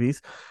kind of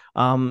movies.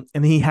 And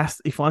he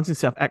finds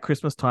himself at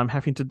Christmas time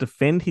having to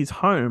defend his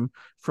home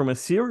from a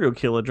serial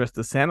killer dressed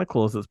as Santa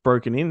Claus that's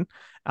broken in.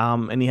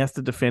 And he has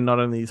to defend not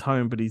only his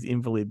home but his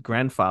invalid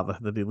grandfather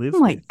that he Oh lives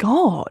my with.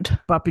 God.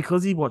 But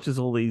because he watches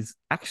all these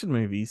action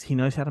movies, he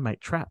knows how to make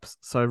traps.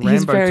 So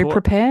He's very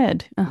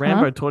prepared. Uh-huh.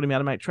 Rambo taught him how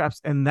to make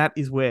traps, and that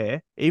is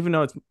where, even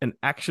though it's an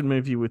action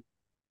movie with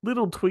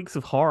little tweaks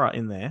of horror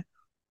in there,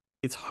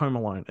 it's Home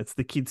Alone. It's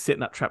the kid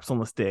setting up traps on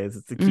the stairs.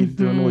 It's the kid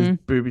doing all these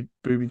hmm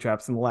booby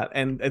traps and all that,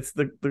 and it's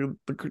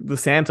the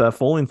Santa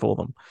falling for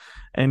them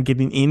and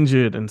getting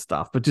injured and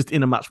stuff, but just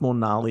in a much more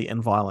gnarly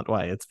and violent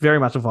way. It's very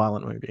much a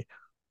violent movie.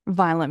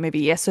 Violent movie.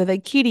 Yeah, so they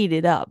kiddied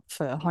it up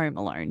for Home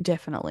Alone,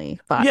 definitely.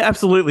 But Yeah,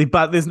 absolutely.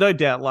 But there's no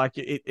doubt, like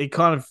it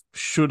kind of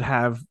should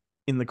have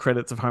in the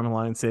credits of Home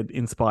Alone said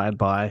inspired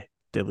by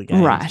Deadly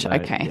Games. right,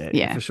 okay. Yeah,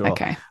 Yeah, for sure.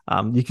 okay.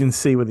 You can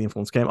see where the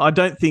influence came. I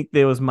don't think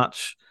the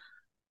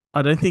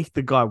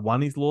guy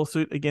won his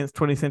lawsuit against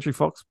 20th Century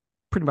Fox,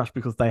 pretty much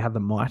because they had the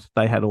might.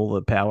 They had all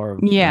the power of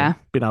Yeah.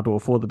 being able to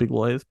afford the big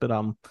lawyers. But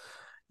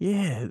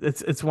yeah,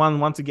 it's one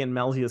once again.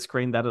 Melzi has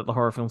screened that at the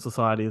Horror Film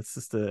Society. It's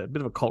just a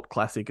bit of a cult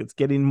classic. It's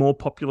getting more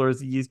popular as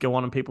the years go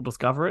on and people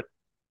discover it.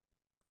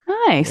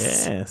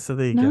 Nice. Yeah, so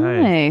there you go.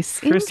 Nice.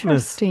 Christmas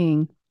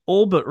Interesting.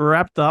 all but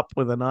wrapped up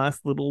with a nice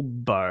little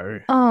bow.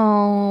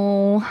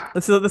 Oh,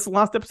 This is the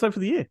last episode for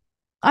the year.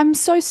 I'm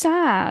so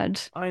sad.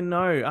 I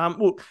know.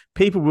 Well,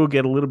 people will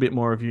get a little bit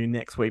more of you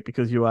next week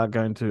because you are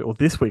going to, or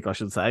this week, I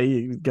should say,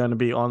 you're going to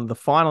be on the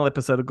final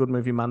episode of Good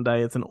Movie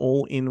Monday. It's an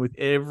all in with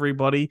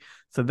everybody,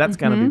 so that's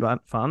going to hmm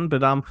be fun.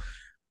 But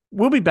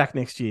we'll be back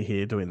next year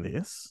here doing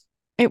this.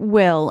 It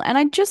will. And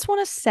I just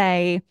want to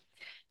say,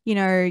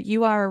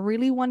 you are a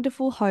really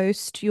wonderful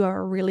host. You are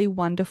a really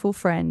wonderful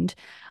friend.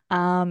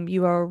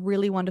 You are a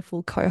really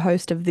wonderful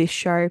co-host of this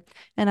show.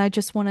 And I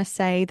just want to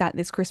say that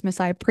this Christmas,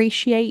 I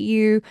appreciate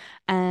you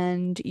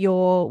and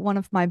you're one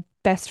of my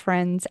best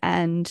friends.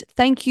 And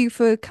thank you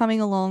for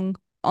coming along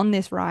on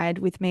this ride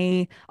with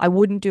me. I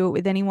wouldn't do it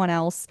with anyone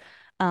else,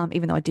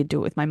 even though I did do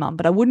it with my mum,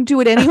 but I wouldn't do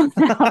it anyone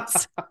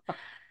else.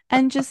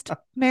 And just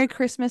Merry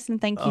Christmas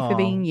and thank you for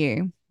being Oh,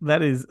 you.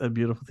 that is a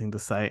beautiful thing to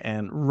say,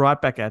 and right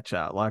back at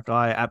you. Like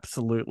I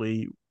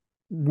absolutely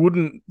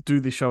wouldn't do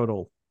this show at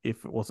all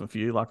if it wasn't for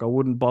you. Like I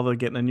wouldn't bother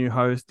getting a new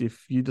host.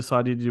 If you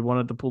decided you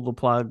wanted to pull the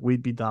plug,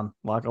 we'd be done.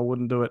 Like I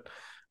wouldn't do it.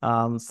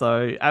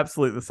 So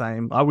absolutely the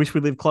same. I wish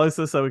we lived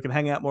closer so we could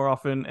hang out more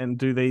often and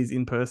do these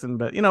in person.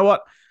 But you know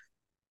what?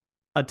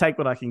 I take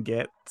what I can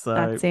get. So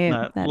That's it.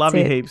 no, That's love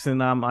you it. heaps,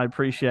 and I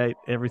appreciate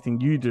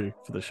everything you do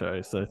for the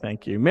show. So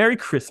thank you. Merry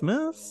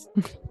Christmas.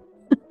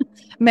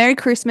 Merry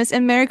Christmas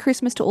and Merry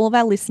Christmas to all of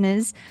our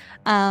listeners.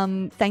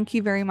 Thank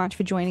you very much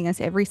for joining us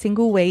every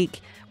single week.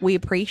 We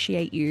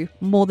appreciate you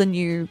more than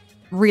you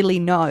really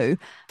know.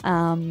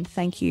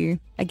 Thank you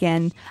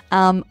again.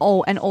 And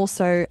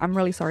also, I'm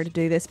really sorry to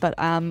do this, but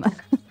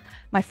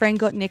my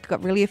friend Nick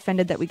got really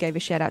offended that we gave a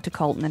shout out to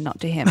Colton and not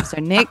to him. So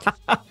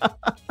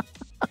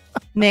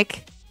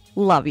Nick,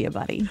 love you,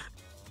 buddy.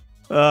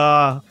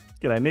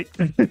 G'day, Nick.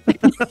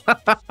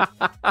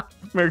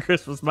 Merry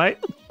Christmas, mate.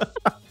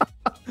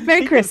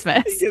 Merry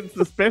Christmas. He gets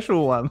the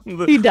special one.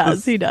 He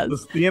does. He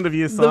does. The end of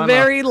year sign The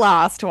very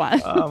last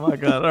one. Oh my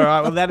god! All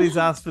right, well that is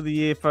us for the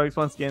year, folks.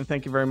 Once again,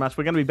 thank you very much.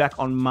 We're going to be back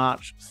on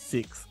March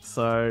 6th,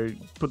 so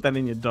put that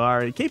in your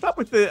diary. Keep up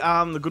with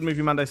the Good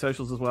Movie Monday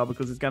socials as well,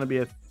 because there's going to be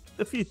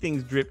a few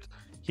things dripped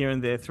here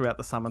and there throughout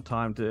the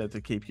summertime to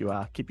keep you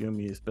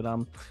amused. But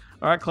all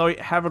right, Chloe,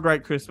 have a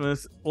great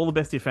Christmas. All the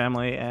best to your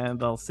family,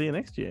 and I'll see you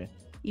next year.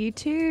 You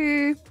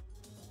too.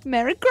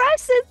 Merry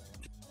Christmas.